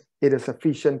description, it is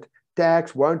sufficient.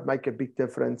 Tags won't make a big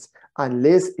difference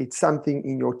unless it's something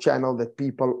in your channel that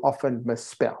people often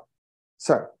misspell.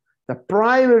 So the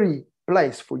primary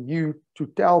place for you to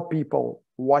tell people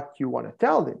what you want to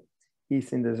tell them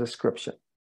is in the description.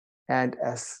 And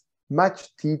as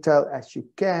much detail as you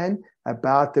can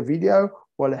about the video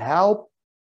will help,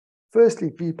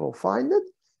 firstly, people find it,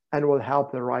 and will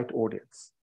help the right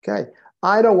audience. Okay,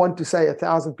 I don't want to say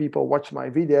 1,000 people watch my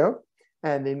video,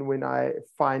 and then when I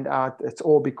find out it's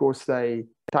all because they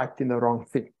typed in the wrong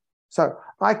thing. So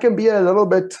I can be a little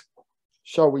bit,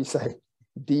 shall we say,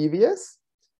 devious,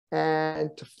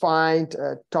 and to find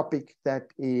a topic that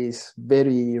is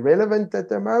very relevant at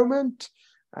the moment.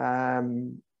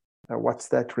 What's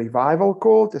that revival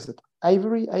called? Is it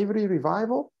Avery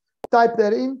Revival? Type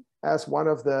that in as one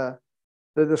of the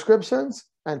descriptions,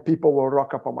 and people will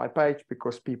rock up on my page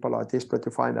because people are desperate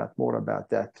to find out more about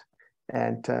that.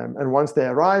 And once they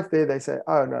arrive there, they say,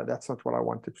 oh, no, that's not what I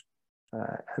wanted.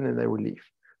 And then they will leave.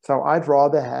 So I'd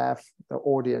rather have the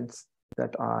audience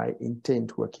that I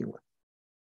intend working with.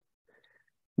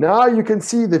 Now you can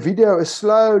see the video is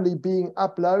slowly being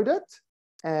uploaded.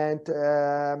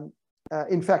 And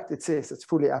in fact, it says it's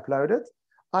fully uploaded.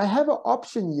 I have an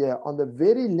option here on the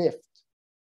very left.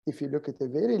 If you look at the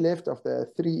very left of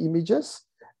the 3 images,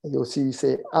 you'll see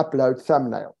say upload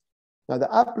thumbnail. Now the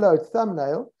upload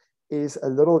thumbnail is a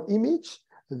little image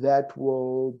that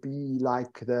will be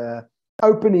like the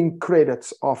opening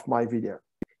credits of my video.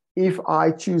 If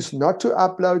I choose not to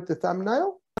upload the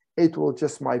thumbnail, it will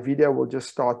just, my video will just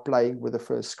start playing with the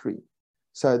first screen.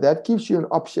 So that gives you an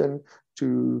option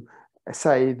to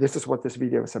say, this is what this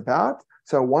video is about.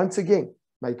 So once again,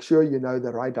 make sure you know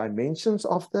the right dimensions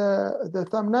of the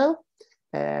thumbnail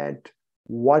and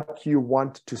what you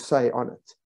want to say on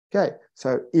it. Okay,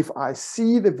 so if I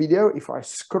see the video, if I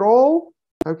scroll,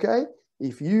 okay,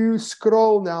 if you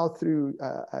scroll now through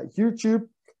YouTube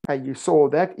and you saw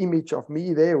that image of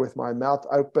me there with my mouth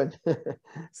open,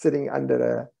 sitting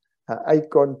under an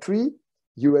acorn tree,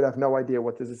 you would have no idea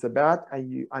what this is about,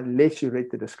 and unless you read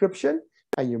the description,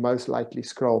 and you most likely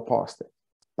scroll past it.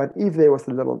 But if there was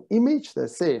a little image that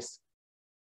says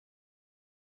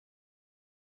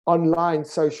online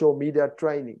social media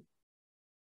training,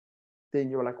 then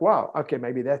you're like, wow, okay,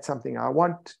 maybe that's something I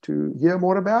want to hear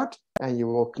more about, and you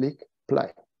will click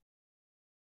play.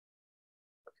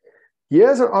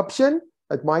 Here's an option.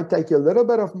 It might take you a little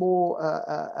bit of more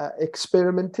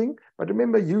experimenting, but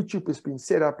remember, YouTube has been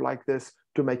set up like this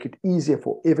to make it easier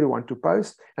for everyone to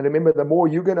post. And remember, the more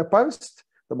you're going to post,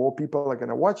 the more people are going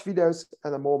to watch videos,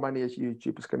 and the more money as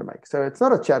YouTube is going to make. So it's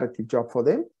not a charity job for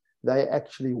them. They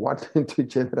actually want to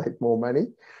generate more money.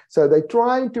 So they're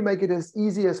trying to make it as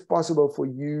easy as possible for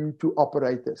you to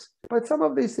operate this. But some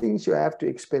of these things you have to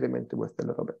experiment with a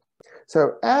little bit.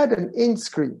 So add an end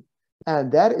screen.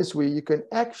 And that is where you can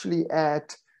actually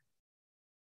add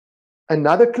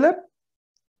another clip,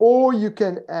 or you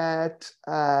can add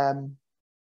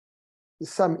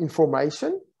some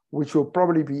information, which will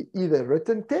probably be either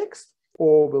written text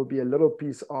or will be a little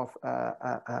piece of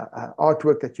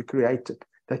artwork that you created,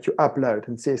 that you upload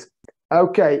and says,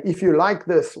 okay, if you like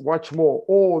this, watch more,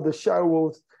 or the show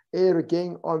will air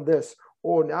again on this,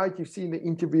 or now you've seen the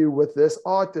interview with this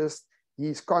artist,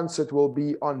 his concert will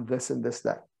be on this and this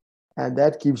day. And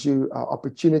that gives you an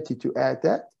opportunity to add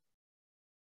that.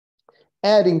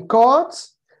 Adding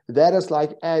cards, that is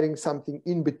like adding something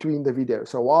in between the video.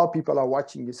 So while people are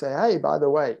watching, you say, hey, by the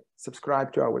way,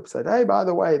 subscribe to our website. Hey, by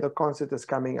the way, the concert is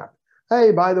coming up.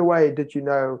 Hey, by the way, did you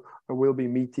know we'll be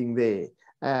meeting there?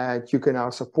 And you can now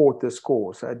support this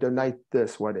cause, donate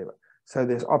this, whatever. So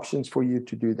there's options for you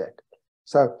to do that.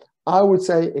 So I would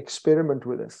say experiment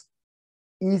with this.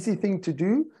 Easy thing to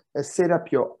do is set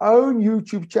up your own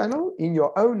YouTube channel in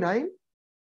your own name.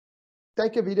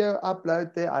 Take a video,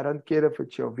 upload there. I don't care if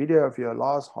it's your video of your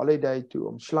last holiday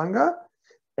to Umhlanga,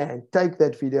 and take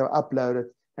that video, upload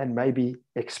it, and maybe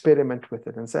experiment with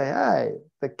it and say, hey,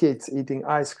 the kids eating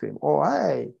ice cream, or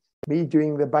hey, me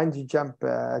doing the bungee jump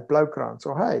at Blowgrounds,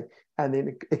 or hey, and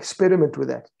then experiment with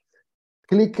that.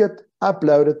 Click it,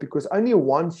 upload it, because only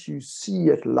once you see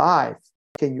it live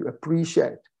can you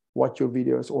appreciate what your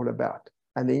video is all about.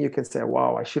 And then you can say,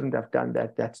 wow, I shouldn't have done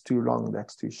that. That's too long.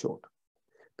 That's too short.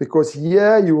 Because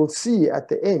here you will see at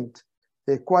the end,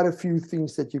 there are quite a few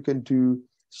things that you can do,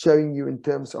 showing you in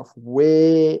terms of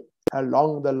where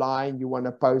along the line you want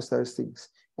to post those things.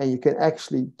 And you can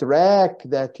actually drag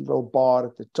that little bar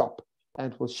at the top,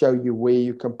 and it will show you where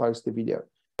you can post the video.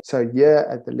 So here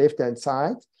at the left-hand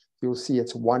side, you'll see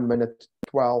it's 1 minute,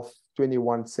 12,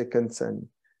 21 seconds, and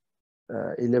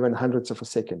 11 hundredths of a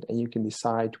second, and you can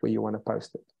decide where you want to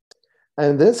post it.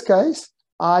 And in this case,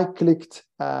 I clicked,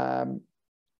 add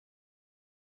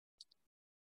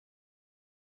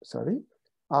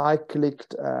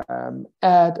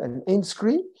an end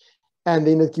screen, and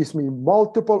then it gives me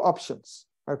multiple options.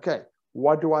 Okay,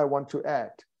 what do I want to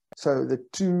add? So the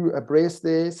two abreast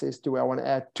there says, do I want to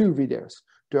add 2 videos?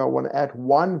 Do I want to add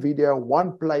 1 video,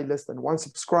 1 playlist, and 1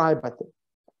 subscribe button?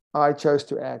 I chose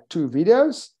to add 2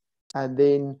 videos. And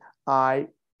then I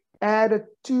added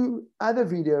 2 other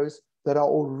videos that are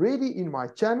already in my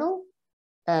channel,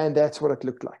 and that's what it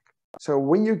looked like. So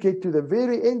when you get to the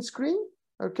very end screen,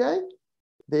 okay,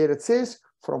 there it says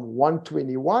from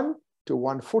 121 to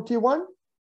 141.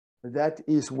 That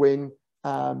is when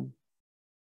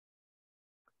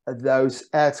those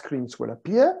ad screens will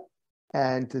appear,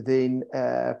 and then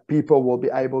people will be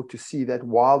able to see that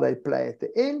while they play at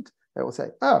the end. They will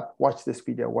say, oh, watch this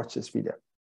video, watch this video.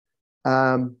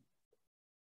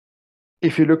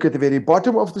 If you look at the very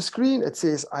bottom of the screen, it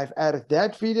says I've added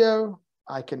that video.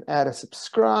 I can add a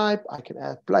subscribe. I can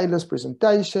add playlist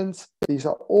presentations. These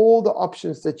are all the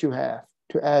options that you have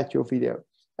to add your video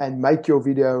and make your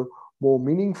video more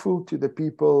meaningful to the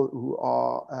people who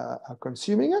are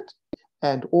consuming it,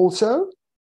 and also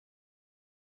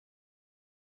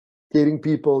getting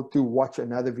people to watch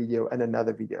another video and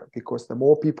another video, because the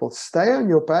more people stay on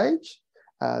your page,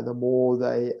 the more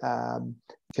they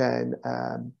can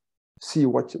see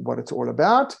what it's all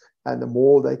about, and the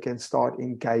more they can start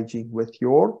engaging with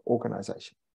your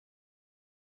organization.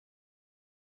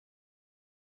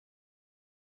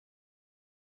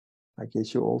 I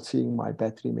guess you're all seeing my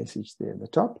battery message there in the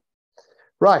top.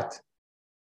 Right.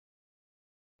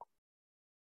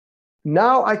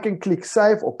 Now I can click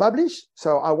save or publish.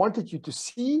 So I wanted you to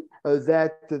see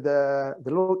that the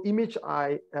little image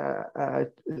I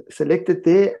selected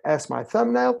there as my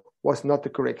thumbnail was not the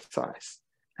correct size.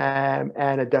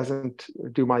 and it doesn't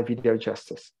do my video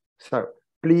justice. So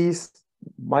please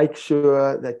make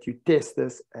sure that you test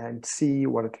this and see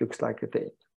what it looks like at the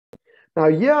end. Now,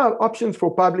 here are options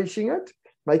for publishing it,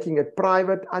 making it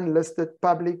private, unlisted,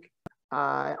 public.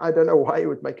 I don't know why you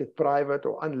would make it private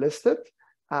or unlisted,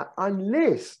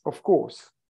 unless, of course,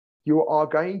 you are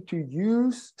going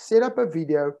to set up a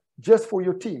video just for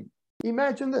your team.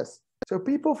 Imagine this. So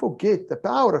people forget the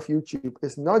power of YouTube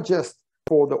is not just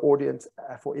for the audience,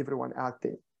 for everyone out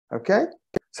there. Okay?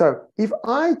 So if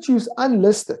I choose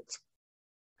unlisted,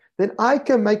 then I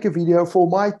can make a video for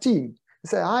my team.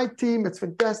 Say, hi team, it's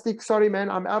fantastic. Sorry, man,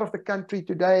 I'm out of the country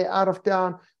today, out of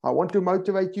town. I want to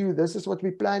motivate you. This is what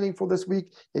we're planning for this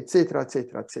week, etc.,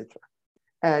 etc., etc.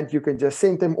 And you can just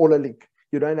send them all a link.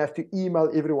 You don't have to email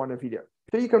everyone a video.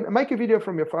 So you can make a video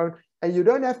from your phone, and you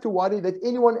don't have to worry that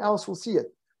anyone else will see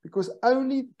it, because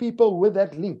only people with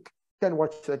that link can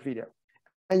watch that video.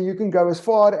 And you can go as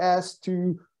far as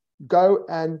to go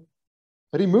and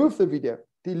remove the video,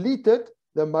 delete it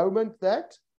the moment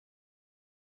that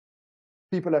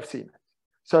people have seen it.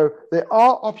 So there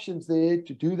are options there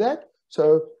to do that.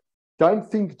 So don't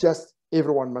think just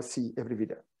everyone must see every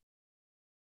video.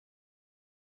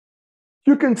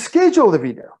 You can schedule the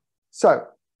video. So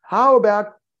how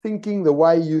about thinking the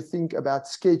way you think about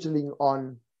scheduling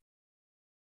on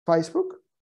Facebook?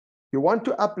 You want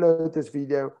to upload this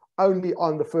video only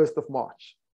on the 1st of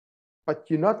March, but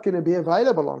you're not going to be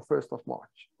available on 1st of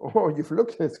March, or you've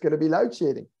looked and it's going to be load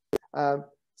shedding.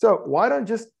 So why don't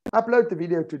just upload the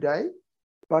video today,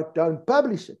 but don't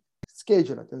publish it,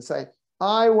 schedule it and say,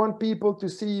 I want people to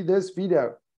see this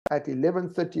video at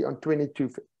 11:30 on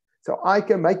 22nd. So I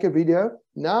can make a video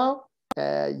now.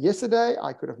 Yesterday,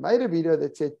 I could have made a video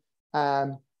that said,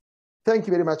 thank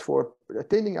you very much for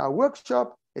attending our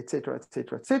workshop, etc.,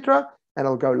 etc., etc. And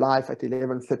I'll go live at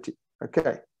 11:30,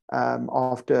 okay,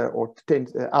 after or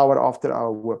 10 hour after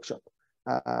our workshop,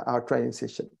 our training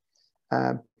session.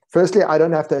 Firstly, I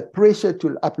don't have that pressure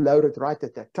to upload it right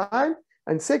at that time.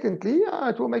 And secondly,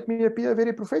 it will make me appear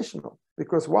very professional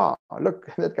because, wow,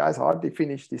 look, that guy's hardly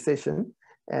finished the session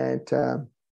and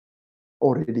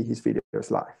already his video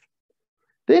is live.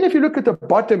 Then if you look at the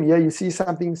bottom here, you see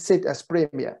something set as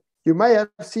premiere. You may have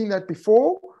seen that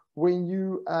before when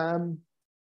you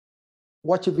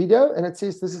watch a video and it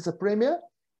says this is a premiere.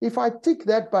 If I tick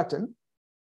that button,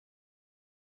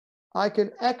 I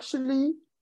can actually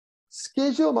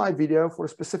schedule my video for a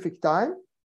specific time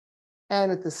and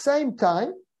at the same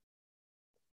time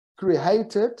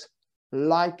create it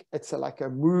like it's like a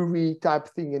movie type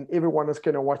thing and everyone is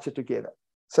going to watch it together.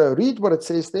 So read what it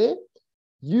says there.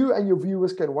 You and your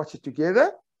viewers can watch it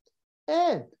together,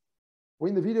 and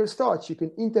when the video starts, you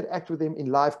can interact with them in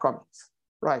live comments.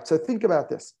 Right, so think about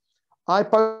this. I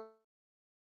post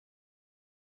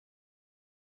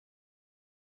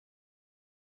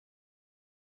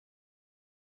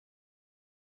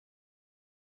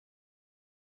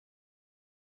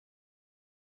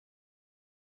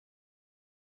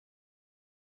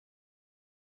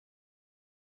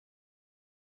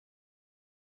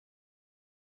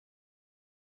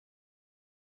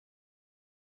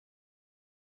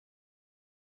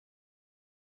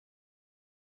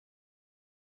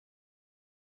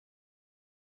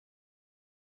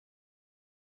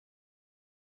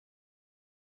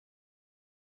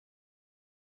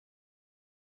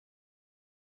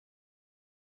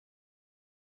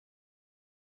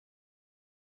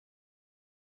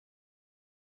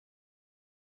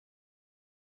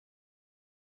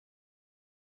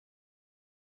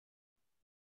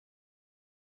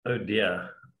Oh dear.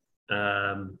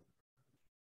 I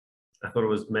thought it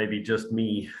was maybe just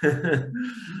me.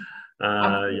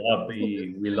 Yeah,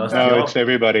 we lost. No, it's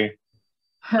everybody.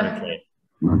 Okay.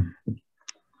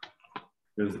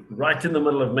 It was right in the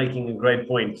middle of making a great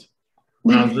point.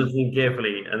 When I was listening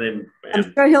carefully, and then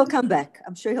I'm sure he'll come back.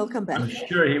 I'm sure he'll come back. I'm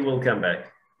sure he will come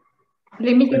back.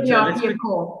 Let me give Japie a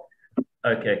call.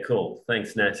 Okay, cool.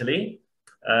 Thanks, Natalie.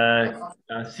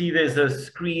 I see there's a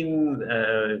screen,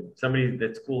 somebody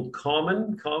that's called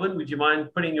Carmen. Carmen, would you mind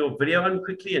putting your video on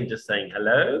quickly and just saying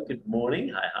hello, good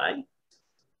morning, hi.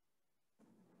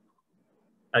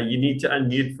 You need to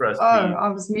unmute for us, please. I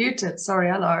was muted.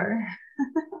 Sorry, hello.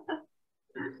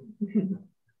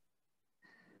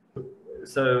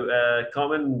 So,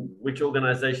 Carmen, which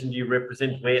organization do you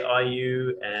represent? Where are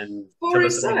you? And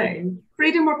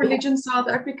Freedom of Religion South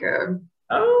Africa.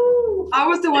 Oh, I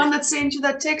was the one that sent you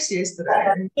that text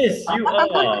yesterday. Yes, you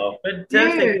are.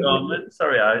 Fantastic, Carmen.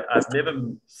 Sorry, I've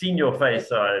never seen your face,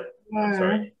 so I'm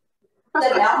sorry.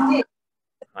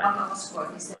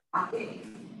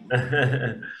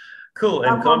 Cool.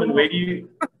 And Carmen, where do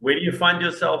you find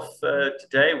yourself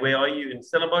today? Where are you, in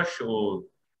Stellenbosch or?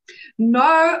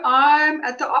 No, I'm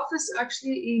at the office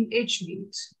actually in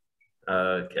Edgemead.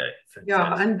 Okay. Fantastic.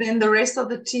 Yeah, and then the rest of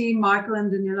the team, Michael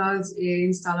and Daniela's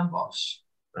in Stellenbosch.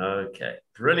 Okay,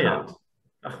 brilliant. Yeah.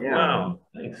 Oh, Yeah. wow,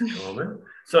 thanks, Carmen.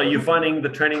 So are you finding the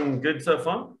training good so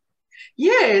far?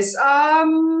 Yes.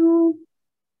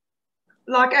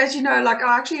 Like, as you know, like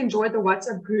I actually enjoyed the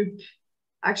WhatsApp group.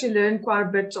 I actually learned quite a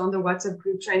bit on the WhatsApp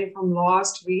group training from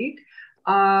last week.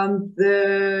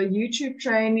 The YouTube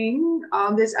training,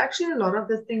 there's actually a lot of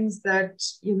the things that,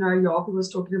 you know, Japie was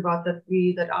talking about that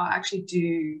I actually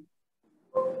do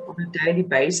on a daily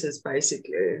basis,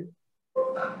 basically.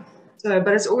 So,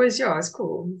 but it's always, yeah, it's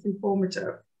cool. It's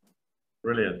informative.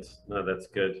 Brilliant. No, that's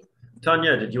good.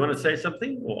 Tanya, did you want to say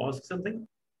something or ask something?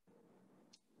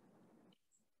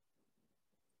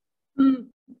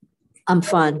 I'm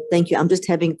fine. Thank you. I'm just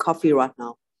having coffee right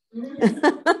now.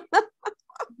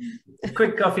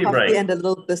 Quick coffee break. Coffee and a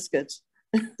little biscuit.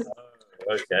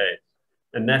 Okay.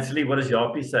 And Natalie, what does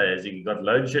Japie say? Has he got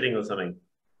load shedding or something?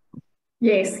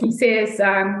 Yes, he says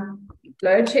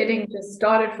load shedding just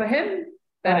started for him,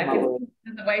 but I can see him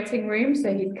in the waiting room,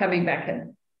 so he's coming back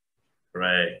in.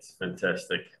 Great.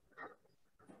 Fantastic.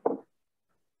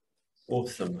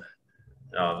 Awesome.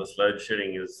 Oh, this load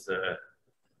shedding is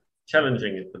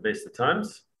challenging at the best of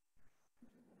times.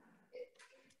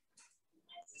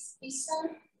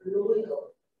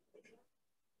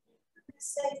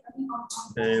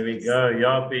 There we go,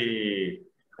 Japie.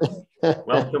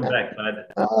 Welcome back, bud.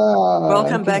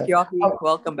 Welcome back, Japie.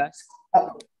 Welcome back.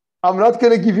 I'm not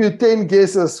going to give you 10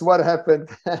 guesses what happened.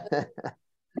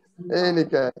 Any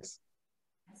case.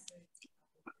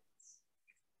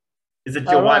 Is it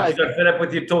your wife who got fed up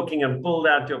with you talking and pulled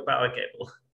out your power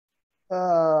cable?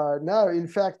 No, in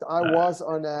fact, I was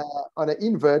on an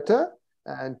inverter,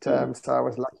 and so I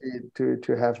was lucky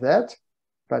to have that.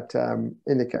 But in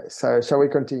any case, so shall we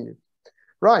continue?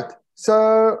 Right.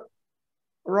 So,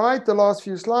 the last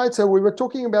few slides. So we were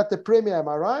talking about the Premier, am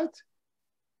I right?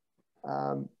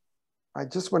 I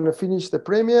just want to finish the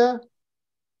Premier.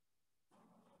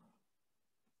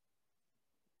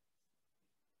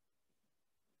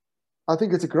 I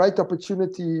think it's a great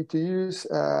opportunity to use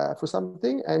for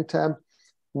something. And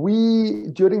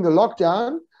during the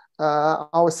lockdown,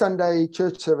 our Sunday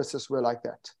church services were like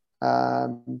that.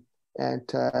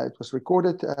 It was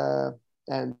recorded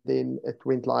and then it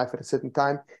went live at a certain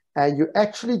time. And you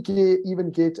actually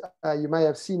even get, you may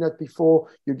have seen it before,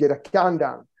 you get a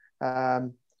countdown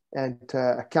and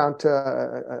a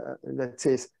counter that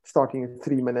says starting in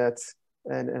 3 minutes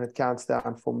and it counts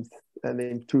down from and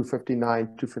then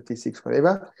 2:59, 2:56,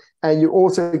 whatever. And you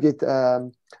also get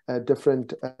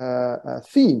different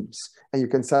themes. And you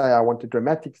can say, I want a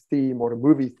dramatic theme or a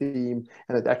movie theme,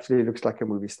 and it actually looks like a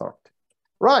movie start.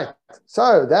 Right,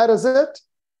 so that is it.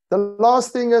 The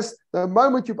last thing is, the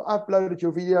moment you've uploaded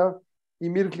your video,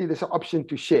 immediately there's an option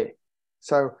to share.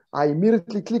 So I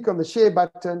immediately click on the share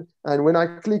button, and when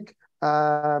I click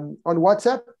on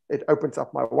WhatsApp, it opens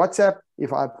up my WhatsApp.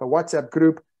 If I have a WhatsApp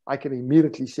group, I can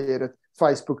immediately share it,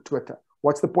 Facebook, Twitter.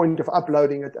 What's the point of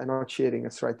uploading it and not sharing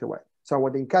it straight away? So I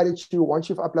would encourage you, once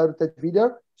you've uploaded that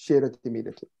video, share it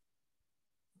immediately.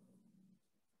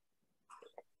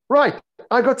 Right,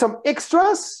 I got some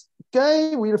extras.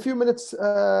 Okay, we're a few minutes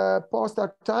past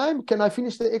our time. Can I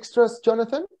finish the extras,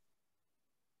 Jonathan?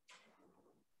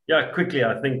 Yeah, quickly.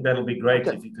 I think that'll be great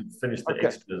if you could finish the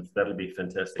extras. That'll be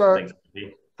fantastic. Thanks.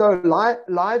 So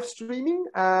live streaming,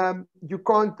 you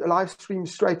can't live stream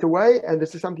straight away, and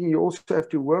this is something you also have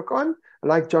to work on.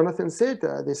 Like Jonathan said,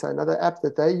 there's another app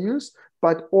that they use,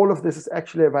 but all of this is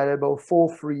actually available for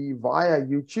free via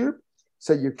YouTube.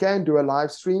 So you can do a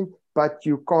live stream, but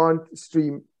you can't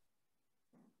stream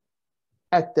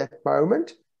at that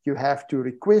moment. You have to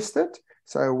request it.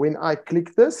 So when I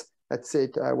click this, it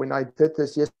said, when I did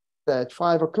this yesterday at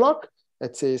 5 o'clock,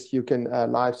 it says you can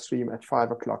live stream at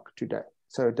 5 o'clock today.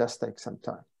 So it does take some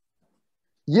time.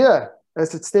 Yeah,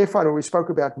 as it's Stefan, we spoke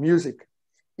about music.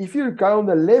 If you go on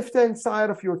the left-hand side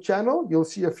of your channel, you'll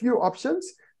see a few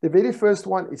options. The very first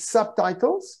one is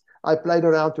subtitles. I played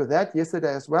around with that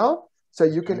yesterday as well. So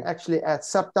you can actually add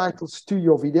subtitles to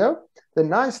your video. The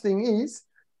nice thing is,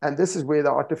 and this is where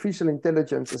the artificial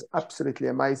intelligence is absolutely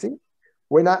amazing.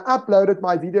 When I uploaded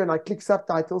my video and I click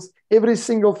subtitles, every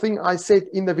single thing I said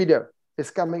in the video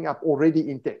is coming up already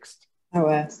in text. Oh,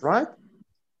 yes. Right?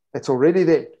 It's already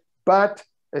there. But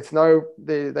it's no,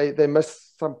 they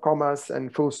miss some commas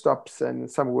and full stops and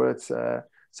some words.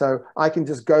 So I can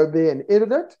just go there and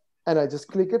edit it, and I just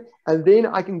click it. And then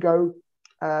I can go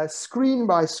screen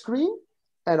by screen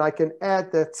and I can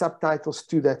add that subtitles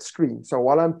to that screen. So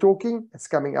while I'm talking, it's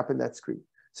coming up in that screen.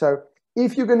 So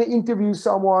if you're going to interview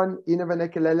someone in a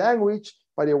vernacular language,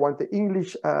 but you want the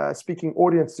English speaking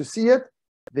audience to see it,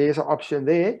 there's an option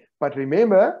there. But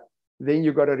remember, then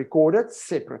you've got to record it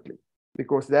separately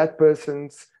because that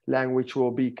person's language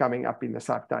will be coming up in the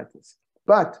subtitles.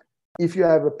 But if you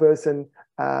have a person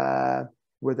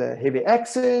with a heavy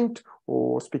accent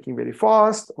or speaking very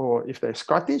fast, or if they're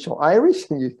Scottish or Irish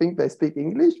and you think they speak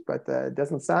English, but it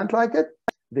doesn't sound like it,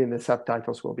 then the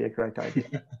subtitles will be a great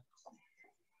idea.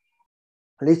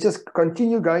 Let's just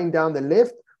continue going down the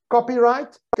left.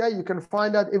 Copyright. Okay, you can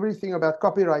find out everything about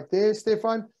copyright there,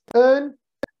 Stefan. Earn.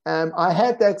 I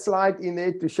had that slide in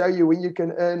there to show you when you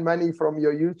can earn money from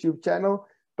your YouTube channel,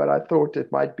 but I thought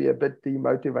it might be a bit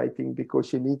demotivating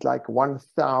because you need like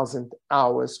 1,000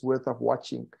 hours worth of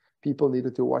watching. People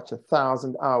needed to watch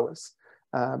 1,000 hours,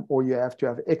 or you have to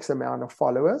have X amount of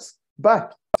followers.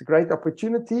 But it's a great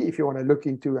opportunity if you want to look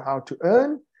into how to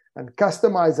earn. And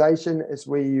customization is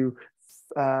where you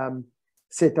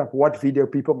set up what video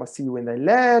people must see when they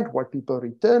land, what people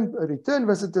return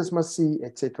visitors must see,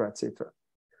 etc., etc.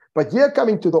 But here,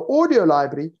 coming to the audio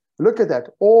library, look at that.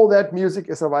 All that music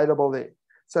is available there.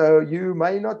 So you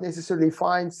may not necessarily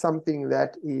find something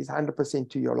that is 100%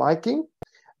 to your liking,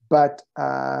 but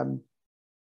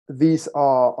these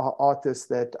are artists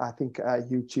that I think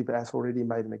YouTube has already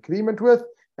made an agreement with,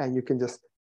 and you can just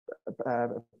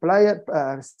play it,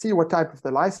 see what type of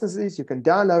the license is, you can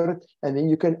download it, and then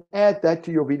you can add that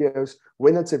to your videos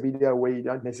when it's a video where you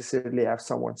don't necessarily have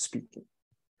someone speaking.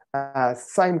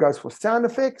 Same goes for sound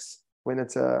effects, when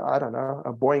it's I don't know,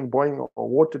 a boing boing or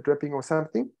water dripping or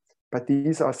something. But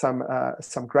these are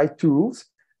some great tools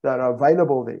that are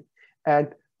available there.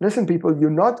 And listen, people, you're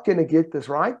not going to get this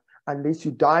right unless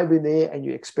you dive in there and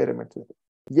you experiment with it.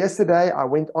 Yesterday, I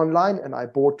went online and I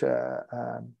bought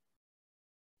an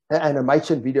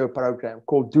animation video program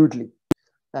called Doodly.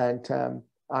 And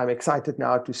I'm excited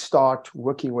now to start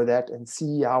working with that and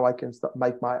see how I can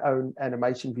make my own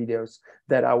animation videos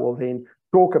that I will then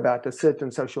talk about a certain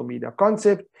social media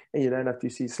concept, and you don't have to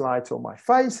see slides on my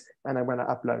face, and I'm going to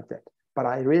upload that. But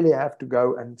I really have to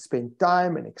go and spend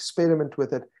time and experiment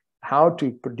with it, how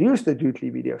to produce the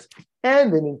Doodly videos,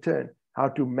 and then in turn, how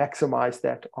to maximize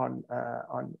that on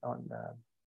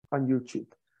YouTube.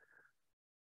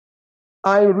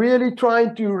 I'm really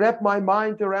trying to wrap my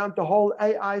mind around the whole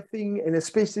AI thing, and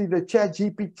especially the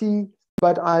ChatGPT.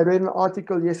 But I read an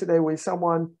article yesterday where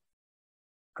someone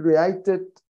created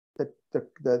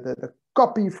the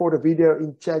copy for the video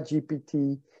in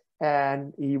ChatGPT,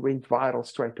 and he went viral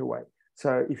straight away.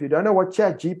 So if you don't know what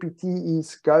ChatGPT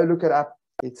is, go look it up.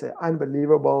 It's an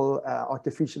unbelievable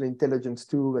artificial intelligence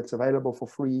tool that's available for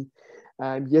free.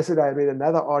 Yesterday I read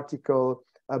another article,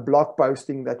 a blog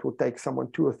posting that will take someone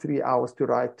 2 or 3 hours to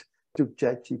write to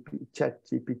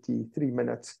ChatGPT, 3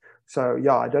 minutes. So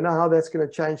yeah, I don't know how that's going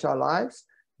to change our lives,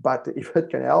 but if it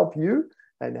can help you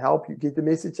and help you get the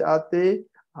message out there,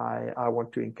 I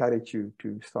want to encourage you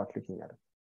to start looking at it.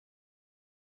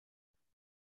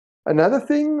 Another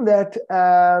thing that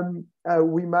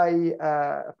we may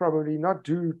probably not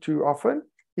do too often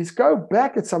is go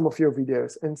back at some of your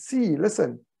videos and see,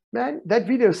 listen, man, that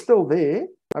video is still there.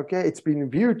 Okay, it's been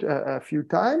viewed a few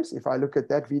times. If I look at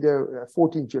that video,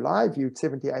 14 July, viewed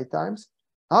 78 times.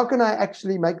 How can I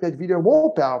actually make that video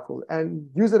more powerful and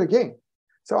use it again?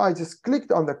 So I just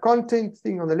clicked on the content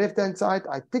thing on the left-hand side.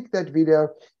 I picked that video,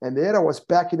 and there I was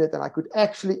back in it, and I could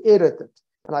actually edit it.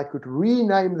 And I could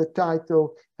rename the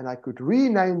title, and I could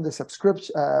rename the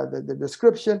subscription, the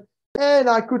description, and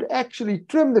I could actually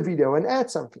trim the video and add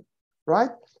something,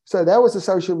 right? So that was a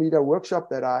social media workshop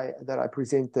that I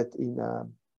presented in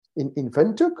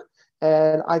Windhoek,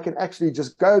 and I can actually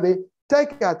just go there,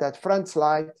 take out that front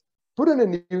slide, put in a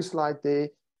new slide there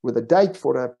with a date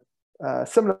for a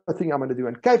similar thing I'm going to do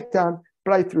in Cape Town,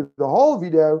 play through the whole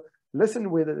video,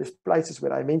 listen whether there's places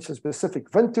where I mention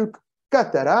specific Windhoek,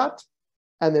 cut that out,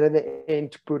 and then in the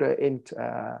end put an end,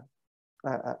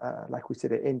 like we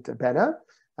said, an end banner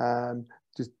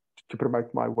to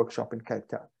promote my workshop in Cape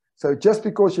Town. So just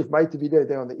because you've made the video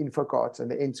there on the info cards and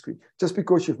the end screen, just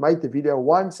because you've made the video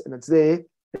once and it's there,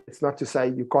 it's not to say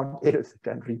you can't edit it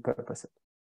and repurpose it.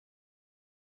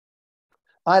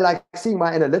 I like seeing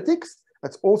my analytics.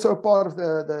 That's also part of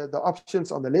the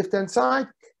options on the left-hand side.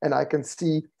 And I can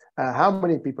see how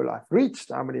many people I've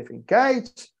reached, how many have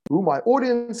engaged, who my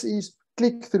audience is,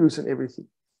 click-throughs and everything.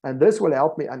 And this will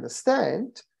help me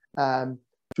understand to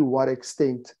what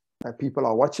extent people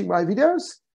are watching my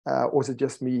videos. Or is it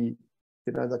just me,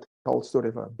 you know, that whole story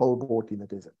of a billboard in the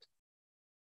desert?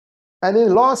 And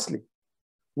then lastly,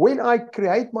 when I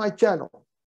create my channel,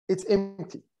 it's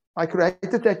empty. I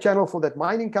created that channel for that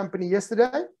mining company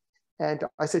yesterday. And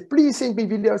I said, please send me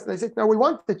videos. And they said, no, we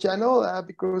want the channel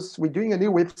because we're doing a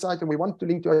new website and we want to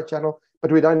link to our channel,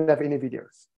 but we don't have any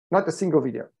videos, not a single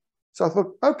video. So I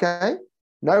thought, okay,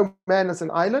 no man is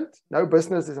an island, no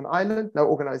business is an island, no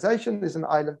organization is an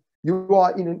island. You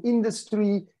are in an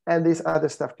industry and there's other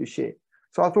stuff to share.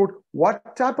 So I thought,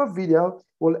 what type of video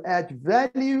will add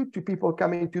value to people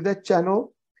coming to that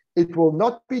channel? It will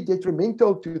not be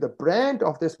detrimental to the brand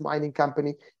of this mining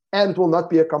company, and it will not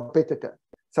be a competitor.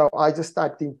 So I just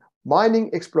typed in mining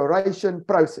exploration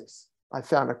process. I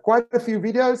found quite a few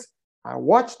videos. I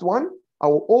watched one. I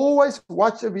will always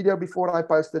watch a video before I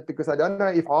post it because I don't know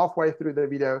if halfway through the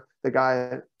video, the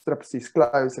guy strips his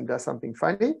clothes and does something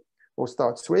funny or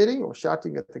starts swearing or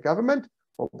shouting at the government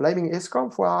or blaming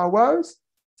Eskom for our woes.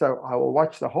 So I will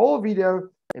watch the whole video.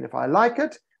 And if I like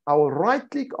it, I will right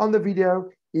click on the video.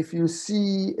 If you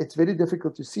see, it's very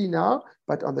difficult to see now,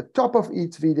 but on the top of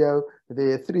each video,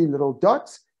 there are 3 little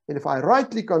dots. And if I right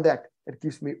click on that, it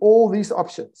gives me all these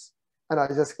options. And I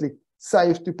just click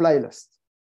save to playlist.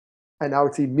 And now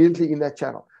it's immediately in that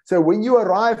channel. So when you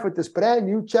arrive at this brand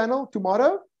new channel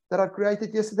tomorrow that I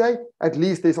created yesterday, at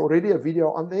least there's already a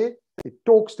video on there. It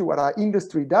talks to what our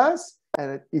industry does,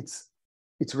 and it's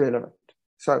relevant.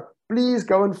 So please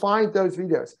go and find those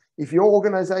videos. If your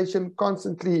organization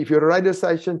constantly, if you're a radio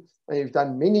station and you've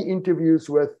done many interviews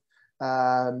with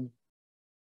Angus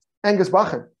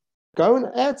Bachen, go and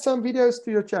add some videos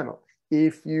to your channel.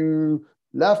 If you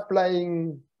love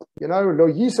playing,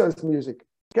 Loyiso's music,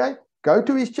 okay, go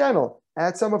to his channel,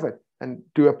 add some of it and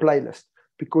do a playlist,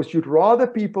 because you'd rather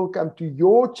people come to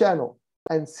your channel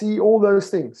and see all those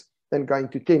things than going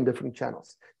to 10 different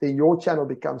channels. Then your channel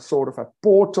becomes sort of a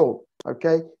portal,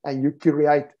 okay, and you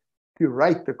curate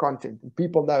the content. And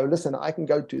people know, listen, I can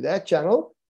go to that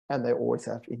channel and they always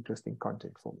have interesting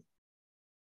content for me.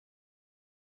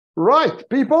 Right,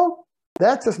 people,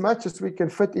 that's as much as we can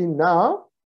fit in now.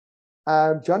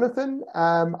 Jonathan,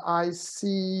 I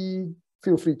see,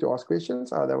 feel free to ask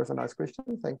questions. Oh, that was a nice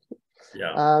question. Thank you.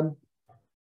 Yeah.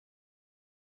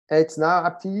 It's now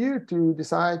up to you to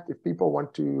decide if people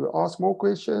want to ask more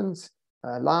questions,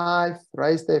 live,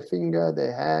 raise their finger,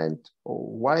 their hand, or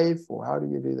wave, or how do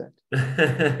you do that?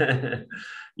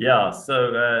 Yeah,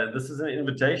 so this is an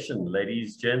invitation,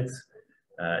 ladies, gents.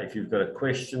 If you've got a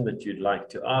question that you'd like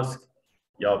to ask,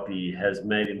 Japie has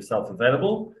made himself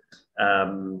available.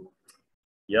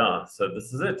 Yeah, so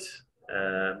this is it.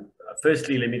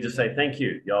 Firstly, let me just say thank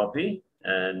you, Japie,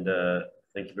 and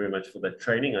thank you very much for that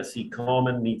training. I see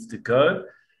Carmen needs to go.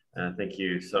 Thank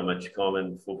you so much,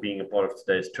 Carmen, for being a part of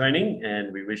today's training,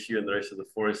 and we wish you and the rest of the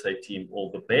 4SA team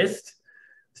all the best.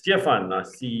 Stefan, I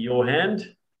see your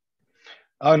hand.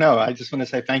 Oh, no, I just want to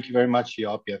say thank you very much,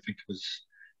 Japie. I think it was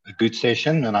a good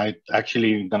session, and I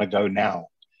actually am going to go now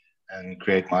and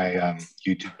create my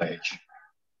YouTube page.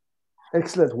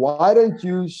 Excellent. Why don't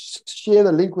you share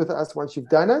the link with us once you've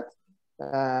done it?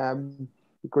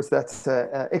 Because that's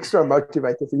extra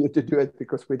motivator for you to do it,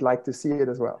 because we'd like to see it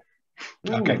as well.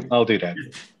 Okay, I'll do that.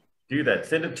 Do that.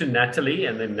 Send it to Natalie,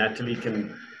 and then Natalie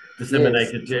can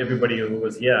disseminate it to everybody who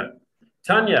was here.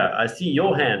 Tanya, I see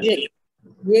your hand. Yes.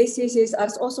 I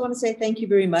also want to say thank you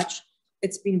very much.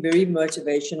 It's been very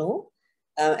motivational.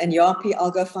 And Japie, I'll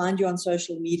go find you on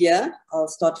social media. I'll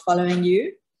start following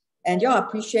you. And yeah, I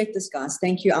appreciate this, guys.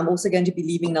 Thank you. I'm also going to be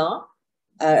leaving now.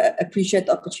 Appreciate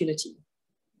the opportunity.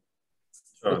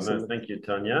 Sure. No, thank you,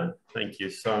 Tanya. Thank you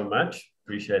so much.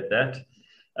 Appreciate that.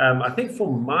 I think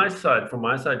from my side,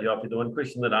 Japie, the one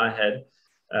question that I had,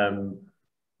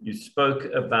 you spoke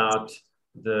about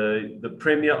the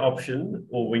premiere option,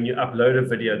 or when you upload a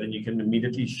video, then you can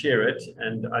immediately share it.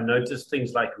 And I noticed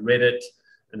things like Reddit,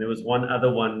 and there was one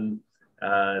other one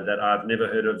that I've never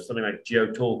heard of, something like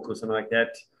GeoTalk or something like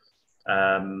that.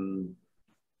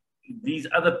 These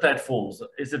other platforms,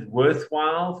 is it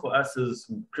worthwhile for us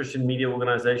as Christian media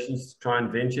organizations to try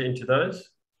and venture into those?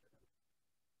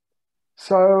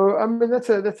 So, I mean, that's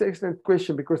an excellent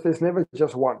question, because there's never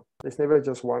just one. There's never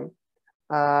just one.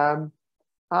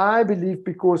 I believe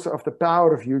because of the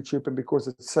power of YouTube and because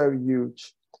it's so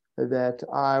huge, that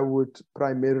I would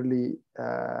primarily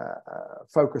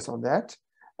focus on that.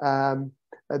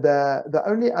 The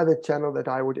only other channel that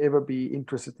I would ever be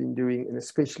interested in doing, and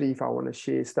especially if I want to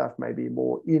share stuff maybe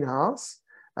more in-house,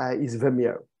 is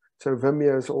Vimeo. So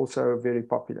Vimeo is also very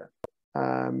popular.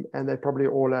 And they probably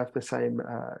all have the same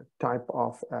type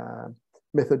of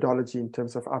methodology in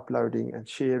terms of uploading and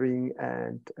sharing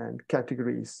and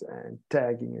categories and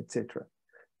tagging, etc.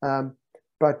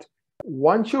 But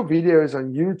once your video is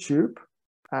on YouTube,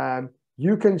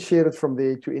 you can share it from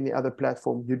there to any other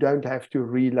platform. You don't have to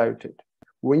reload it.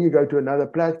 When you go to another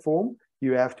platform,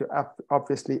 you have to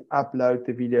obviously upload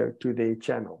the video to their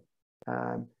channel.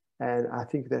 And I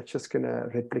think that's just going to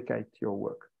replicate your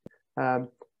work.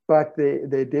 But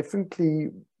there are definitely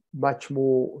much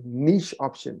more niche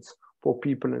options for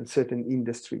people in certain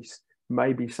industries.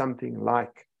 Maybe something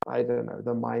like, I don't know,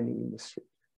 the mining industry.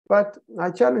 But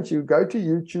I challenge you, go to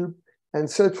YouTube and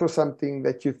search for something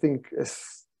that you think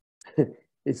is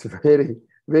it's very,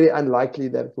 very unlikely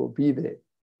that it will be there.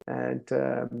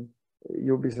 And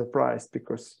you'll be surprised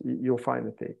because you'll find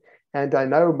it there. And I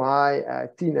know my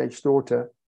teenage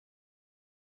daughter,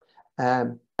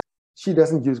 she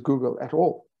doesn't use Google at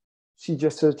all. She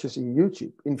just searches in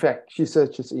YouTube. In fact, she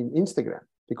searches in Instagram,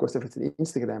 because if it's in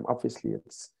Instagram, obviously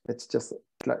it's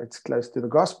close to the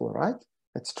gospel, right?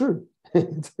 That's true.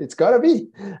 It's got to be.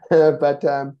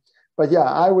 But yeah,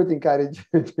 I would encourage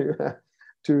you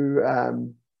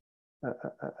to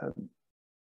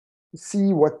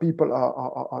see what people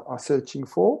are searching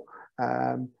for.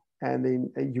 And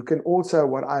then you can also,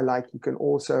 what I like, you can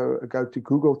also go to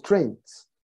Google Trends,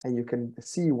 and you can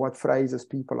see what phrases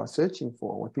people are searching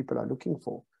for, what people are looking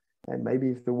for. And maybe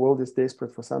if the world is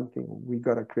desperate for something, we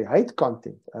got to create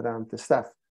content around the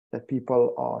stuff that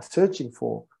people are searching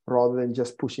for, rather than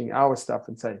just pushing our stuff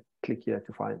and say, click here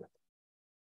to find it.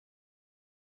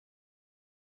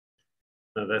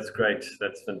 No, that's great.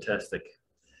 That's fantastic.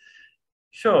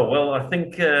 Sure. Well, I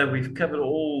think we've covered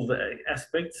all the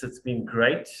aspects. It's been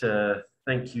great.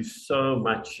 Thank you so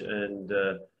much. And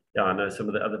yeah, I know some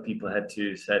of the other people had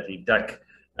to sadly duck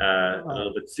a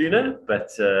little bit sooner, but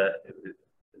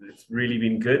it's really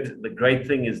been good. The great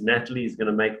thing is Natalie is going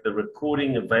to make the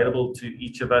recording available to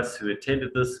each of us who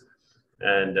attended this.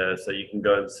 And so you can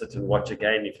go and sit and watch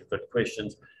again if you've got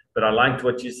questions. But I liked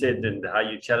what you said and how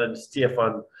you challenged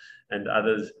Stefan and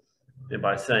others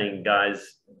by saying,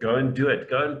 guys, go and do it.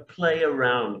 Go and play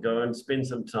around. Go and spend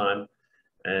some time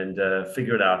and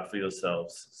figure it out for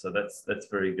yourselves. So that's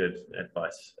very good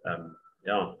advice.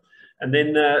 Yeah. And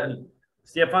then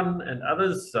Stefan and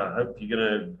others, I hope you're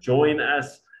going to join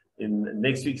us in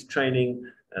next week's training.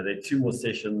 There are 2 more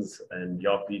sessions, and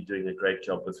Japie doing a great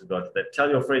job with regard to that. Tell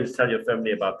your friends, tell your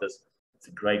family about this. It's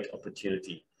a great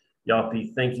opportunity.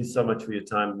 Japie, thank you so much for your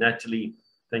time. Natalie,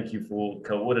 thank you for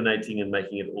coordinating and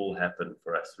making it all happen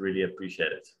for us. Really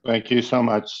appreciate it. Thank you so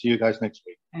much. See you guys next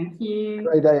week. Thank you.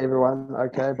 Great day, everyone.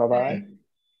 Okay, bye-bye.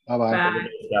 Bye-bye. Bye.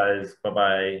 Guys,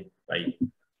 bye-bye. Bye.